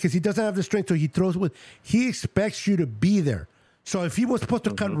throws because he doesn't have the strength, so he throws he expects you to be there. So if he was supposed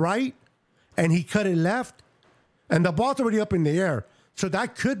to cut right and he cut it left, and the ball's already up in the air, so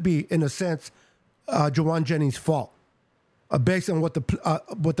that could be, in a sense, Jawan Jennings' fault, based on what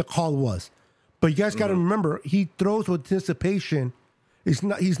the call was. But you guys got to remember, he throws with anticipation. He's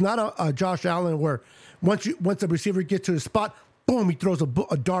not a Josh Allen where once the receiver gets to the spot, boom, he throws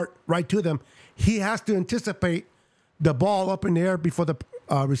a dart right to them. He has to anticipate the ball up in the air before the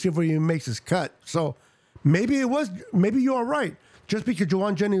receiver even makes his cut. So maybe you are right. Just because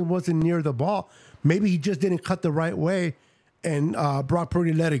Jawan Jennings wasn't near the ball, maybe he just didn't cut the right way, and Brock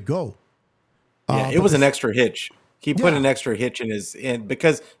Purdy let it go. Yeah, it was an extra hitch. He put an extra hitch in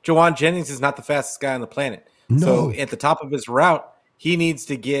because Jawan Jennings is not the fastest guy on the planet. No. So at the top of his route, he has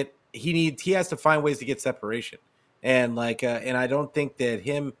to find ways to get separation. And and I don't think that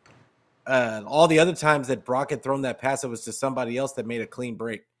him all the other times that Brock had thrown that pass, it was to somebody else that made a clean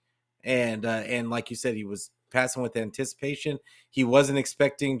break. And like you said, he was passing with anticipation. He wasn't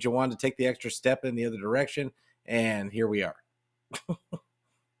expecting Jawan to take the extra step in the other direction, and here we are.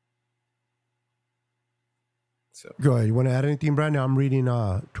 So go ahead. You want to add anything, Brandon? I'm reading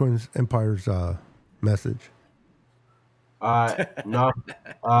Twins Empire's message. No.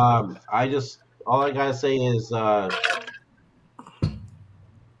 I just, all I gotta say is Dylan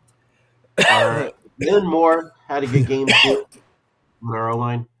Moore had a good game too on our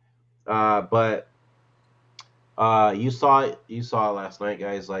O-line. But you saw it last night,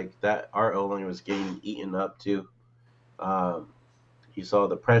 guys. Like that, our O-line was getting eaten up too. You saw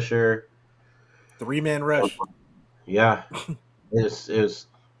the pressure, 3-man rush. Yeah, it was.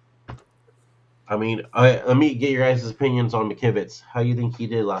 I mean, let me get your guys' opinions on McKivitz. How you think he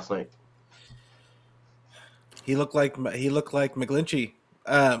did last night? He looked like McGlinchey.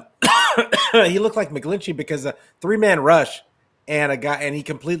 He looked like McGlinchey because a 3-man rush and he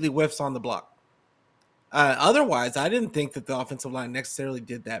completely whiffs on the block. Otherwise, I didn't think that the offensive line necessarily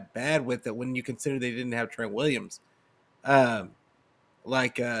did that bad with it when you consider they didn't have Trent Williams. It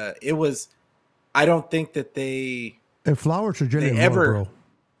was. I don't think that they Flowers or Jalen Moore, ever. bro.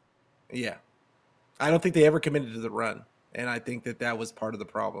 Yeah, I don't think they ever committed to the run, and I think that was part of the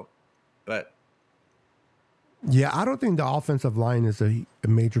problem. But yeah, I don't think the offensive line is a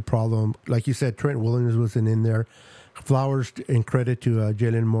major problem. Like you said, Trent Williams wasn't in there. Flowers, and credit to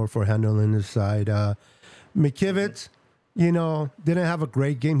Jalen Moore for handling his side. McKivitz, didn't have a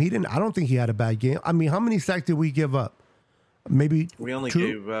great game. I don't think he had a bad game. I mean, how many sacks did we give up? Maybe we only 2?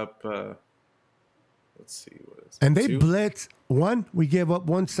 gave up. Let's see what is. And they 2? blitzed 1. We gave up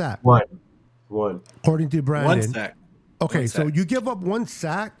 1 sack. One. According to Brandon. 1 sack. Okay, 1 so sack. you give up 1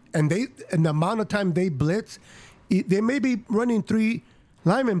 sack, and the amount of time they blitz, they may be running 3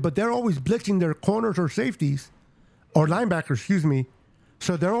 linemen, but they're always blitzing their corners or safeties, or linebackers, excuse me.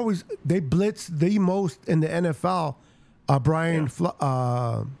 So they blitz the most in the NFL. Brian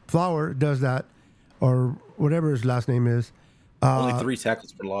Flower does that, or whatever his last name is. Only 3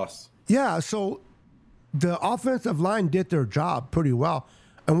 tackles for loss. Yeah, so the offensive line did their job pretty well.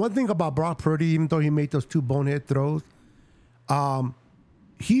 And one thing about Brock Purdy, even though he made those 2 bonehead throws,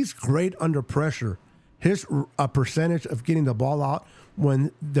 he's great under pressure. His percentage of getting the ball out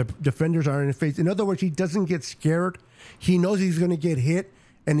when the defenders are in his face. In other words, he doesn't get scared. He knows he's going to get hit,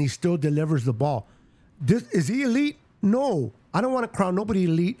 and he still delivers the ball. Is he elite? No. I don't want to crown nobody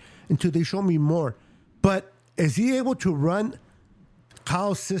elite until they show me more. But is he able to run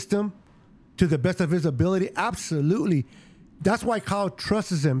Kyle's system to the best of his ability? Absolutely. That's why Kyle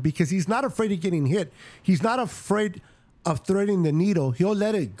trusts him, because he's not afraid of getting hit. He's not afraid of threading the needle. He'll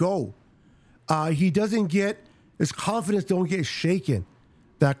let it go. His confidence don't get shaken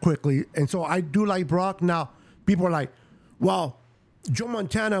that quickly. And so I do like Brock. Now, people are like, well, Joe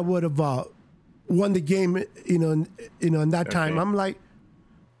Montana would have won the game, in that time. I'm like,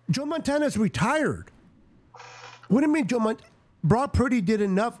 Joe Montana's retired. What do you mean, Brock Purdy did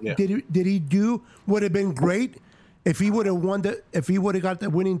enough? Yeah. Did he do would have been great if he would have if he would have got the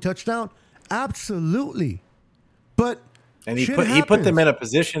winning touchdown? Absolutely. But and he put them in a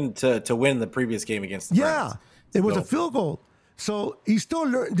position to win the previous game against the Browns. It was a field goal. So he's still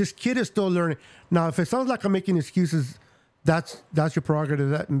learning. This kid is still learning. Now, if it sounds like I'm making excuses, that's your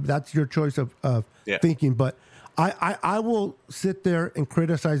prerogative. That's your choice of thinking. But I will sit there and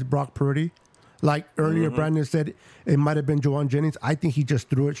criticize Brock Purdy. Like earlier, Brandon said, it might have been Juwan Jennings. I think he just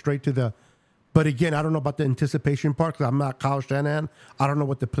threw it straight to the. But again, I don't know about the anticipation part because I'm not Kyle Shanahan. I don't know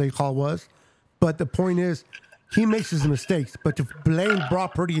what the play call was. But the point is, he makes his mistakes. But to blame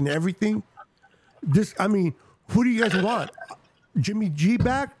Brock Purdy and everything, who do you guys want? Jimmy G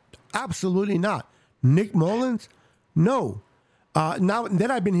back? Absolutely not. Nick Mullins? No.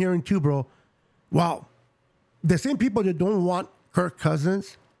 Then I've been hearing too, bro. Well, the same people that don't want Kirk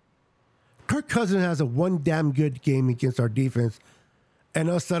Cousins has a one damn good game against our defense, and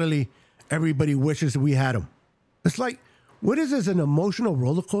us suddenly everybody wishes we had him. It's like, what is this, an emotional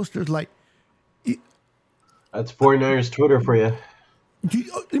roller coaster? It's like, that's 49ers Twitter for you.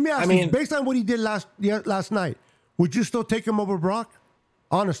 Let me ask you, based on what he did last night, would you still take him over Brock?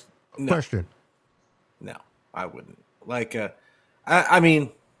 Honest question. No, I wouldn't. No,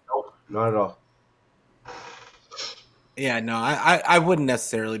 not at all. Yeah, no, I wouldn't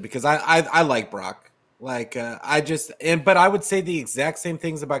necessarily, because I like Brock. But I would say the exact same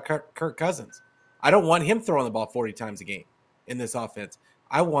things about Kirk Cousins. I don't want him throwing the ball 40 times a game in this offense.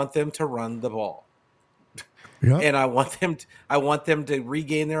 I want them to run the ball. Yeah. And I want them to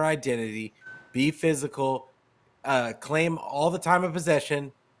regain their identity, be physical, claim all the time of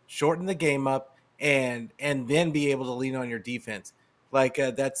possession, shorten the game up, and then be able to lean on your defense.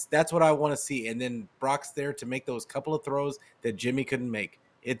 That's what I want to see. And then Brock's there to make those couple of throws that Jimmy couldn't make.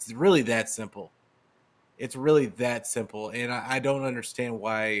 It's really that simple. It's really that simple. And I don't understand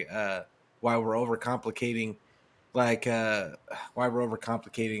why we're overcomplicating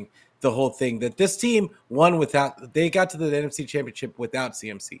the whole thing. That this team won they got to the NFC Championship without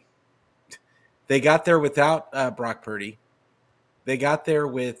CMC. They got there without Brock Purdy. They got there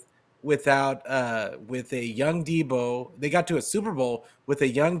with a young Debo. They got to a Super Bowl with a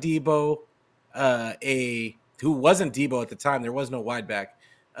young Debo, who wasn't Debo at the time. There was no wide back.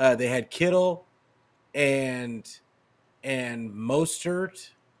 They had Kittle and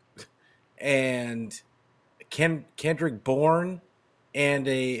Mostert and Kendrick Bourne and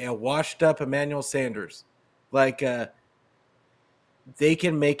a washed up Emmanuel Sanders. They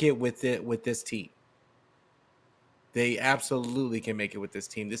can make it with this team. They absolutely can make it with this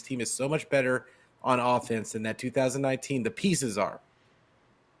team. This team is so much better on offense than that 2019. The pieces are.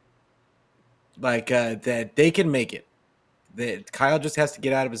 that they can make it. That Kyle just has to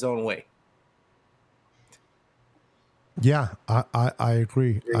get out of his own way. Yeah, I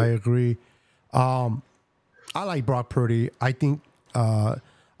agree. I agree. I like Brock Purdy. I think I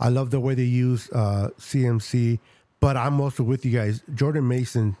love the way they use CMC, but I'm also with you guys. Jordan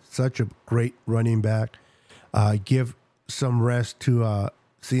Mason, such a great running back. Give some rest to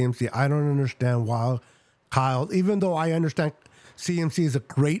CMC. I don't understand why Kyle, even though I understand CMC is a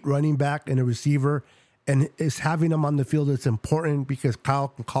great running back and a receiver, and is having him on the field is important because Kyle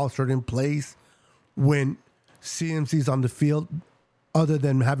can call certain plays when CMC's on the field, other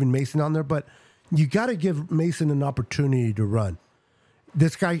than having Mason on there. But you got to give Mason an opportunity to run.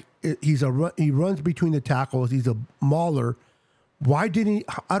 This guy, he runs between the tackles. He's a mauler. Why didn't he?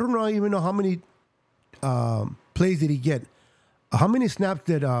 I don't know. Even know how many plays did he get? How many snaps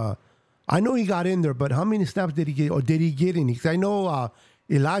did? I know he got in there, but how many snaps did he get? Or did he get any? Because I know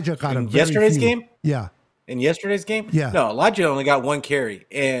Elijah got him. Yesterday's game. Yeah. In yesterday's game. Yeah. No, Elijah only got one carry,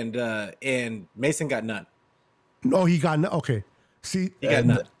 and Mason got none. No, he got none. Okay. See, he got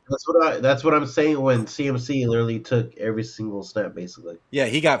none. That's what I'm saying. When CMC literally took every single snap, basically. Yeah,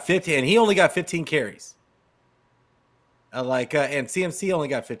 he got 15, and he only got 15 carries. And CMC only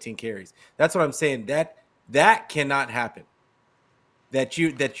got 15 carries. That's what I'm saying. That cannot happen. That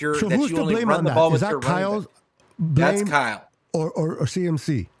you only run the ball with your running back. That's Kyle or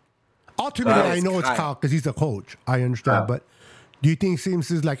CMC. Ultimately, I know it's Kyle because he's a coach. I understand, but do you think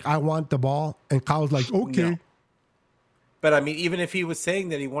CMC is like, I want the ball, and Kyle's like, okay? No. But I mean, even if he was saying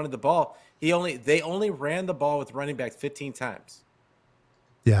that he wanted the ball, they only ran the ball with running backs 15 times.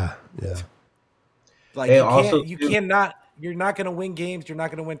 Yeah. Like you're not going to win games. You're not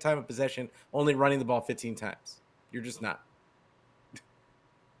going to win time of possession only running the ball 15 times. You're just not.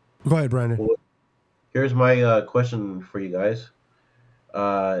 Go ahead, Brandon. Well, here's my question for you guys.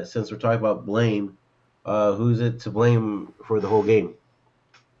 Since we're talking about blame, who's it to blame for the whole game?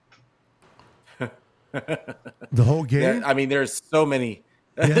 The whole game? I mean, there's so many.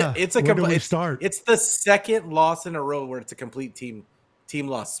 Yeah. It's the second loss in a row where it's a complete team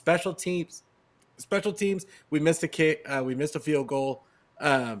loss. Special teams, we missed a kick. We missed a field goal.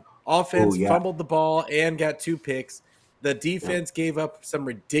 Offense fumbled the ball and got 2 picks. The defense gave up some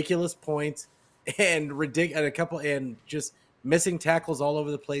ridiculous points and just missing tackles all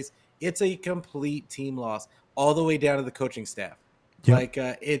over the place. It's a complete team loss all the way down to the coaching staff.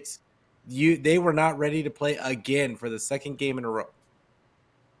 Yep. They were not ready to play again for the second game in a row.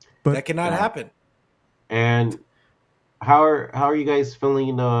 But that cannot happen. And how are you guys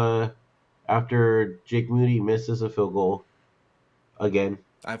feeling after Jake Moody misses a field goal again?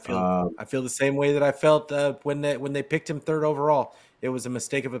 I feel the same way that I felt when they picked him 3rd overall. It was a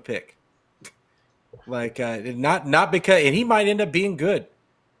mistake of a pick. Not because, and he might end up being good.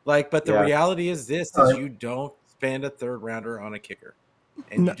 But the reality is this: you don't spend a 3rd rounder on a kicker,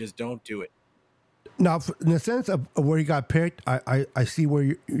 and you just don't do it. Now, in the sense of where he got picked, I see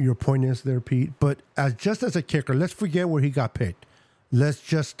where your point is there, Pete. But as a kicker, let's forget where he got picked. Let's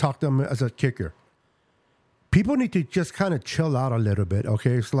just talk to him as a kicker. People need to just kind of chill out a little bit,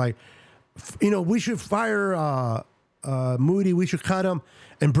 okay? It's like, we should fire Moody. We should cut him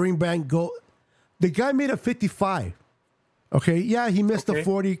and bring back goal. The guy made a 55. Okay, yeah, he missed the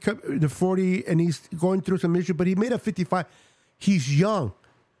 40, and he's going through some issues, but he made a 55. He's young.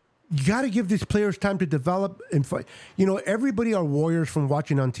 You got to give these players time to develop and fight. Everybody are warriors from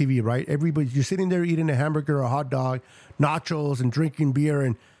watching on TV, right? You're sitting there eating a hamburger or a hot dog, nachos, and drinking beer,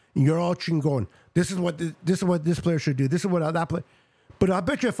 and you're all going, this is what this player should do. This is what that player. But I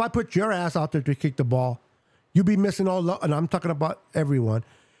bet you if I put your ass out there to kick the ball, you'd be missing and I'm talking about everyone.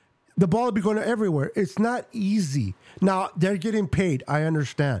 The ball will be going everywhere. It's not easy. Now, they're getting paid. I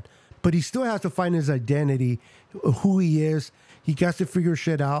understand. But he still has to find his identity, who he is. He got to figure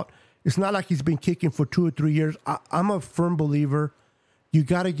shit out. It's not like he's been kicking for 2 or 3 years. I'm a firm believer. You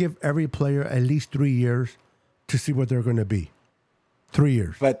got to give every player at least 3 years to see what they're going to be. 3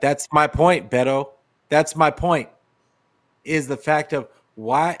 years. But that's my point, Beto. That's my point, is the fact of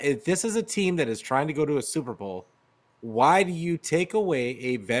why, if this is a team that is trying to go to a Super Bowl, why do you take away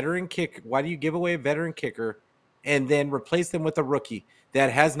a veteran kicker? Why do you give away a veteran kicker and then replace them with a rookie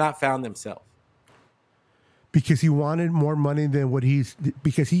that has not found themselves? Because he wanted more money than what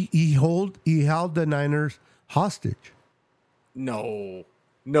because he held the Niners hostage. No,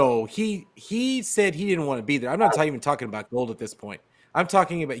 he said he didn't want to be there. I'm not even talking about gold at this point. I'm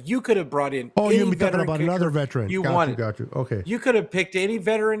talking about you could have brought in. Oh, you're talking about another veteran. Got you. Okay. You could have picked any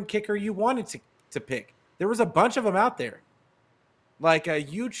veteran kicker you wanted to pick. There was a bunch of them out there.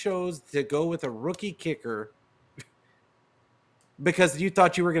 You chose to go with a rookie kicker because you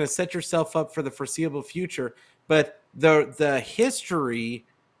thought you were going to set yourself up for the foreseeable future. But the history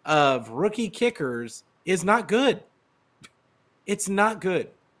of rookie kickers is not good. It's not good,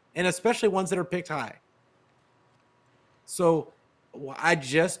 and especially ones that are picked high. So I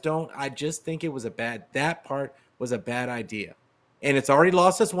just think it was that part was a bad idea. And it's already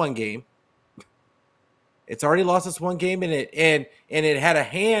lost us one game. It's already lost us one game, and it had a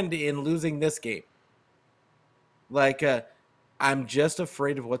hand in losing this game. Like, I'm just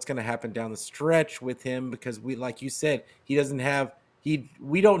afraid of what's going to happen down the stretch with him because like you said,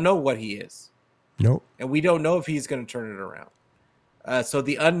 we don't know what he is. Nope. And we don't know if he's going to turn it around. So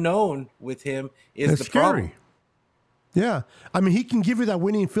the unknown with him is the scary. problem. Yeah. I mean, he can give you that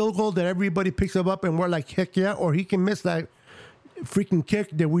winning field goal that everybody picks him up and we're like, heck yeah, or he can miss that freaking kick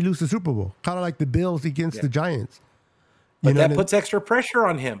that we lose the Super Bowl. Kind of like the Bills against the Giants. But that puts extra pressure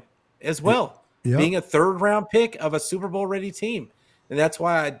on him as well. Yep. Being a third-round pick of a Super Bowl-ready team. And that's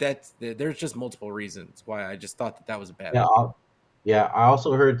why there's just multiple reasons why I just thought that was a bad idea. Yeah, I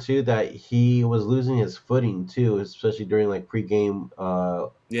also heard too that he was losing his footing too, especially during like pregame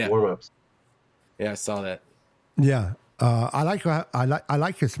warm-ups. Yeah, I saw that. Yeah, I like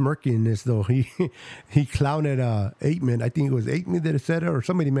his smirkiness though. He clowned Aikman. I think it was Aikman that said it, or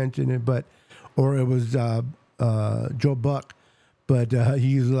somebody mentioned it, or it was Joe Buck. But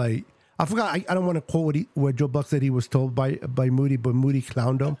he's like, I forgot. I don't want to quote what Joe Buck said he was told by Moody, but Moody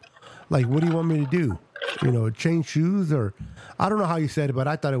clowned him. Like, what do you want me to do? Change shoes, or I don't know how he said it, but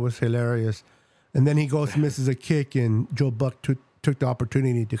I thought it was hilarious. And then he goes, misses a kick, and Joe Buck took the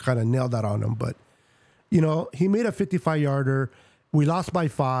opportunity to kind of nail that on him. But, he made a 55-yarder. We lost by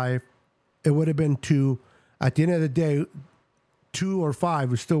 5. It would have been 2. At the end of the day, 2 or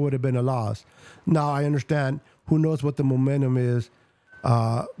 5, it still would have been a loss. Now, I understand. Who knows what the momentum is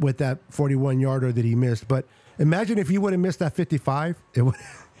with that 41-yarder that he missed. But imagine if he would have missed that 55, it would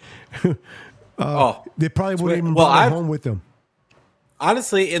they probably wouldn't even brought him home with them.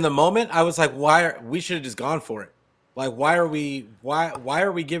 Honestly, in the moment, I was like, we should have just gone for it. Like, why are we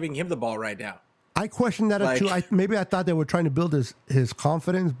giving him the ball right now? I questioned that too. Maybe I thought they were trying to build his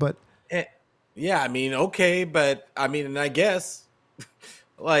confidence, but yeah, I mean, okay, but I mean, and I guess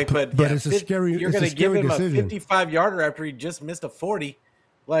but it's a scary. You're going to give him decision. a 55-yarder after he just missed a 40.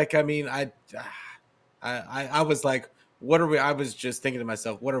 Like, I mean, I was like, what are we? I was just thinking to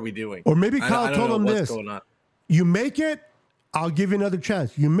myself, what are we doing? Or maybe Kyle told him this: going on. You make it, I'll give you another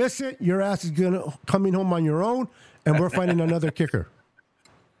chance. You miss it, your ass is coming home on your own, and we're finding another kicker.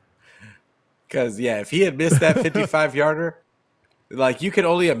 Because if he had missed that 55-yarder, like you could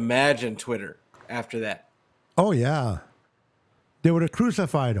only imagine Twitter after that. Oh yeah, they would have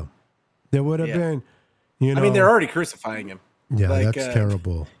crucified him. There would have been, I mean, they're already crucifying him. Yeah, that's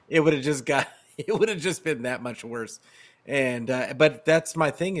terrible. It would have just been that much worse. And but that's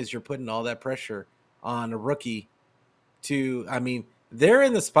my thing is you're putting all that pressure on a rookie I mean, they're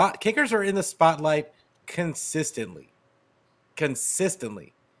in the spot. Kickers are in the spotlight consistently.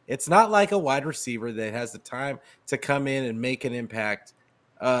 It's not like a wide receiver that has the time to come in and make an impact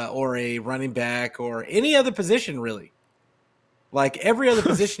or a running back or any other position, really. Like every other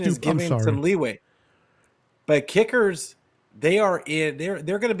position is giving some leeway. But kickers, they're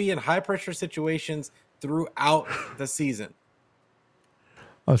going to be in high pressure situations throughout the season.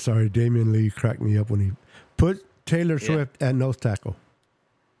 Oh, sorry. Damian Lee cracked me up when he put Taylor Swift at nose tackle.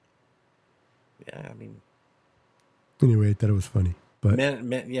 Yeah, I mean. Anyway, I thought it was funny. But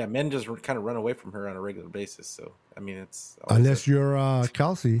men just kind of run away from her on a regular basis. So, I mean, it's. Unless you're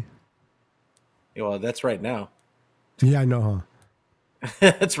Kelsey. Well, that's right now. Yeah, I know, huh?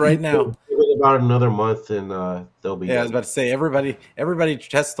 That's right now. About another month, and they'll be. Yeah, I was about to say everybody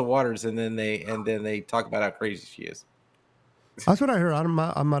tests the waters, and then they talk about how crazy she is. That's what I heard. I'm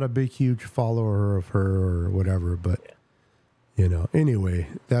not a big, huge follower of her or whatever, but anyway,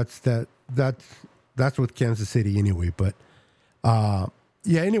 that's with Kansas City anyway. But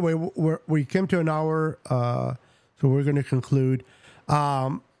anyway, we came to an hour, so we're going to conclude.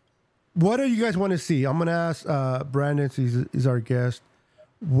 What do you guys want to see? I'm going to ask Brandon, he's our guest.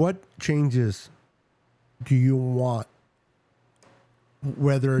 What changes do you want,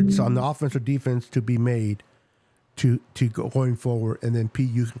 whether it's on the offense or defense, to be made to go going forward? And then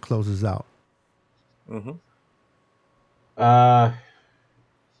Pete, you can close us out. Mm-hmm.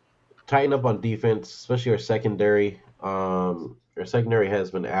 Tighten up on defense, especially our secondary. Our secondary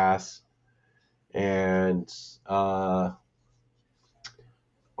has been ass, and on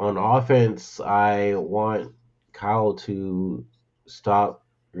offense, I want Kyle to stop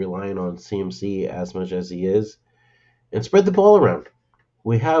relying on CMC as much as he is and spread the ball around.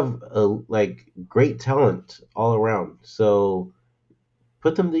 We have great talent all around. So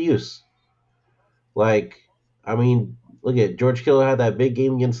Put them to use. Like, I mean, look at George Kittle had that big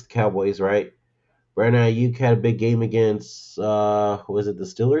game against the Cowboys, right? Brandon Ayuk had a big game against was it the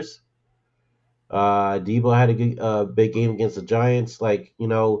Steelers? Debo had a big game against the Giants. Like, I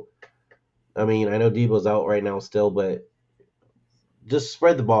mean, I know Debo's out right now still, but just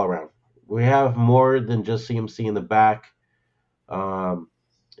spread the ball around. We have more than just CMC in the back, um,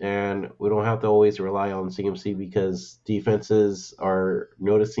 and we don't have to always rely on CMC because defenses are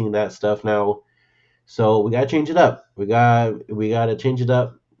noticing that stuff now. So we gotta change it up. We gotta change it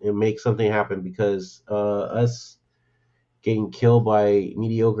up and make something happen because us getting killed by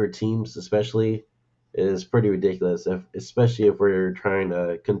mediocre teams, especially, is pretty ridiculous. Especially if we're trying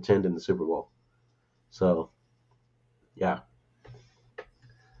to contend in the Super Bowl. So, yeah.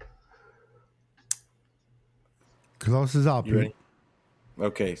 Close is up. You ready?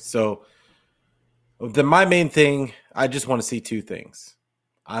 Okay, so my main thing, I just want to see two things.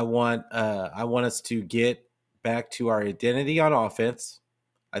 I want us to get back to our identity on offense.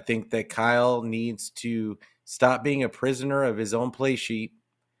 I think that Kyle needs to stop being a prisoner of his own play sheet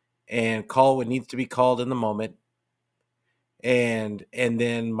and call what needs to be called in the moment. And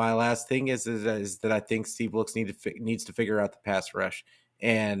then my last thing is that I think Steve Wilks needs to figure out the pass rush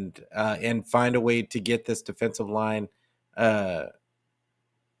and find a way to get this defensive line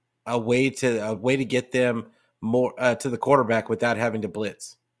a way to get them more to the quarterback without having to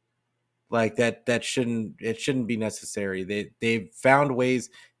blitz. Like that shouldn't be necessary. They've found ways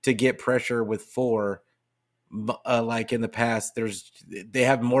to get pressure with 4. Like in the past, they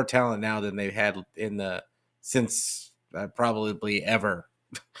have more talent now than they've had since probably ever,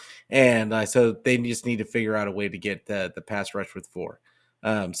 and so they just need to figure out a way to get the pass rush with 4.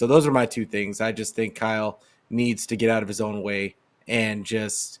 So those are my two things. I just think Kyle needs to get out of his own way and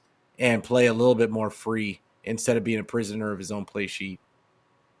play a little bit more free instead of being a prisoner of his own play sheet.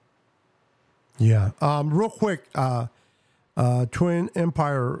 Yeah. Real quick, Twin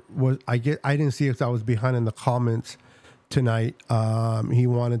Empire I didn't see if I was behind in the comments tonight. He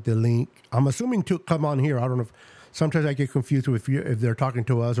wanted the link. I'm assuming to come on here. I don't know if sometimes I get confused if they're talking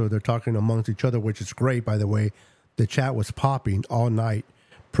to us or they're talking amongst each other, which is great, by the way. The chat was popping all night.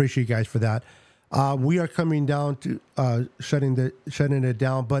 Appreciate you guys for that. We are coming down to shutting it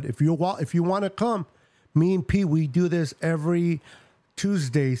down. But if you want to come, me and Pete, we do this every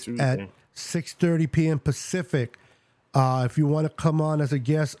Tuesdays at 6:30 p.m. Pacific. If you want to come on as a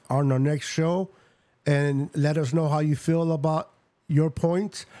guest on our next show and let us know how you feel about your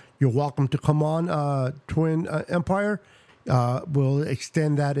points, you're welcome to come on, Twin Empire. We'll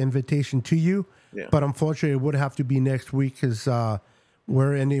extend that invitation to you. Yeah. But unfortunately, it would have to be next week because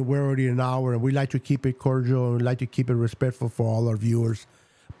we're already an hour, and we like to keep it cordial and we like to keep it respectful for all our viewers.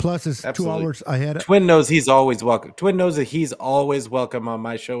 Plus, it's Absolutely. 2 hours ahead. Twin knows he's always welcome. Twin knows that he's always welcome on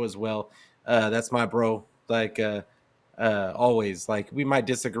my show as well. That's my bro. Like always. Like we might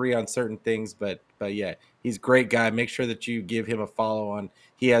disagree on certain things, but yeah, he's a great guy. Make sure that you give him a follow on.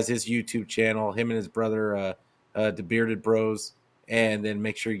 He has his YouTube channel. Him and his brother, the Bearded Bros. And then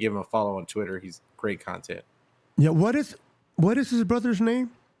make sure you give him a follow on Twitter. He's great content. Yeah, what is his brother's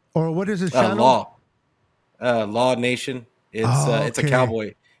name, or what is his channel? Law Nation. It's a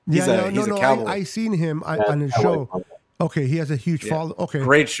cowboy. He's a cowboy. I seen him on his show. Okay, he has a huge follow. Okay,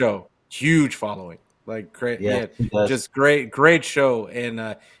 great show, huge following. Like great, just great show.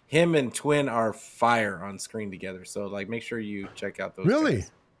 And him and Twin are fire on screen together. So like, make sure you check out those. Really?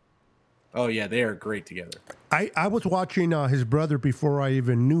 Guys. Oh, yeah, they are great together. I was watching his brother before I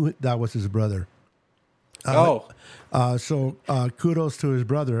even knew that was his brother. So kudos to his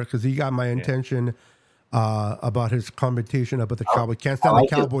brother because he got my attention about his competition about the Cowboys. Can't stand the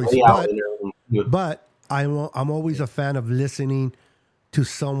Cowboys, but I'm always a fan of listening to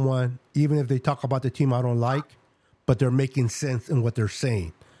someone, even if they talk about the team I don't like, but they're making sense in what they're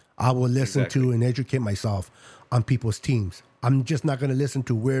saying. I will listen to and educate myself on people's teams. I'm just not going to listen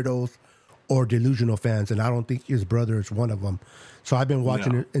to weirdos or delusional fans, and I don't think his brother is one of them. So I've been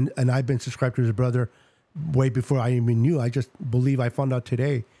watching it, and I've been subscribed to his brother way before I even knew. I just believe I found out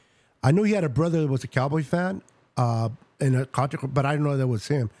today. I knew he had a brother that was a Cowboy fan, in a contract, but I didn't know that was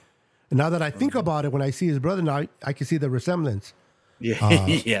him. And now that I think about it, when I see his brother now, I can see the resemblance.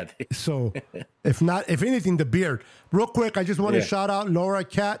 Yeah. So if anything, the beard. Real quick, I just want to shout out Laura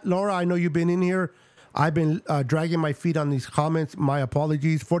Cat. Laura, I know you've been in here. I've been dragging my feet on these comments. My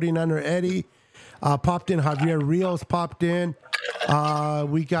apologies. 49er Eddie popped in. Javier Rios popped in.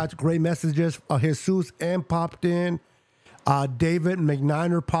 We got great messages. Jesus M popped in. David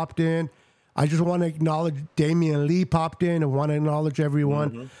McNiner popped in. I just want to acknowledge Damian Lee popped in and want to acknowledge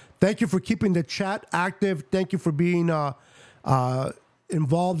everyone. Mm-hmm. Thank you for keeping the chat active. Thank you for being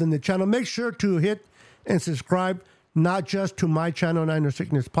involved in the channel, make sure to hit and subscribe, not just to my channel, Niner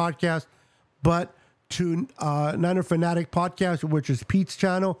Sickness Podcast, but to Niner Fanatic Podcast, which is Pete's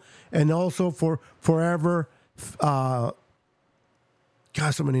channel, and also for Forever. God,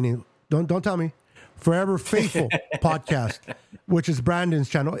 so many names. Don't tell me. Forever Faithful Podcast, which is Brandon's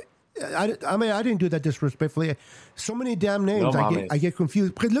channel. I mean, I didn't do that disrespectfully. So many damn names. No, I get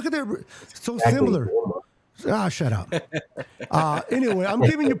confused. Because look at that, so similar. Shut up. Anyway, I'm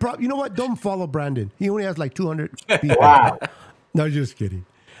giving you you know what? Don't follow Brandon. He only has like 200 people. Wow. No, just kidding.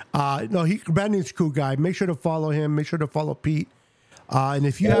 No, Brandon's a cool guy. Make sure to follow him. Make sure to follow Pete. And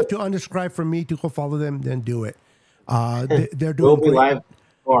if you have to unsubscribe from me to go follow them, then do it. They're doing We'll be live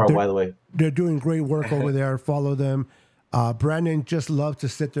tomorrow, by the way. They're doing great work over there. Follow them. Brandon just loves to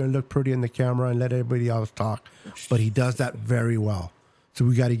sit there and look pretty in the camera and let everybody else talk, but he does that very well. So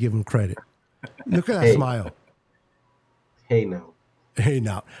we got to give him credit. Look at that smile. Hey now. Hey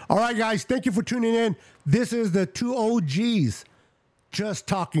now. All right, guys. Thank you for tuning in. This is the two OGs just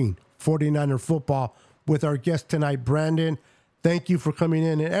talking 49er football with our guest tonight, Brandon. Thank you for coming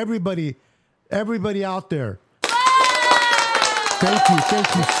in, and everybody out there. Thank you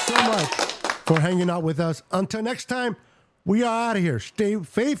so much for hanging out with us. Until next time, we are out of here. Stay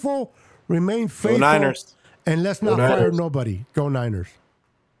faithful, remain faithful, Go Niners. And let's not fire nobody. Go Niners.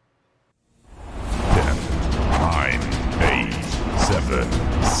 10, 9, 8, 7,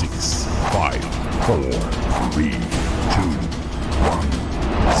 6, 5, 4, 3, 2, 1,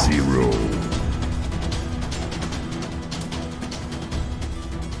 0.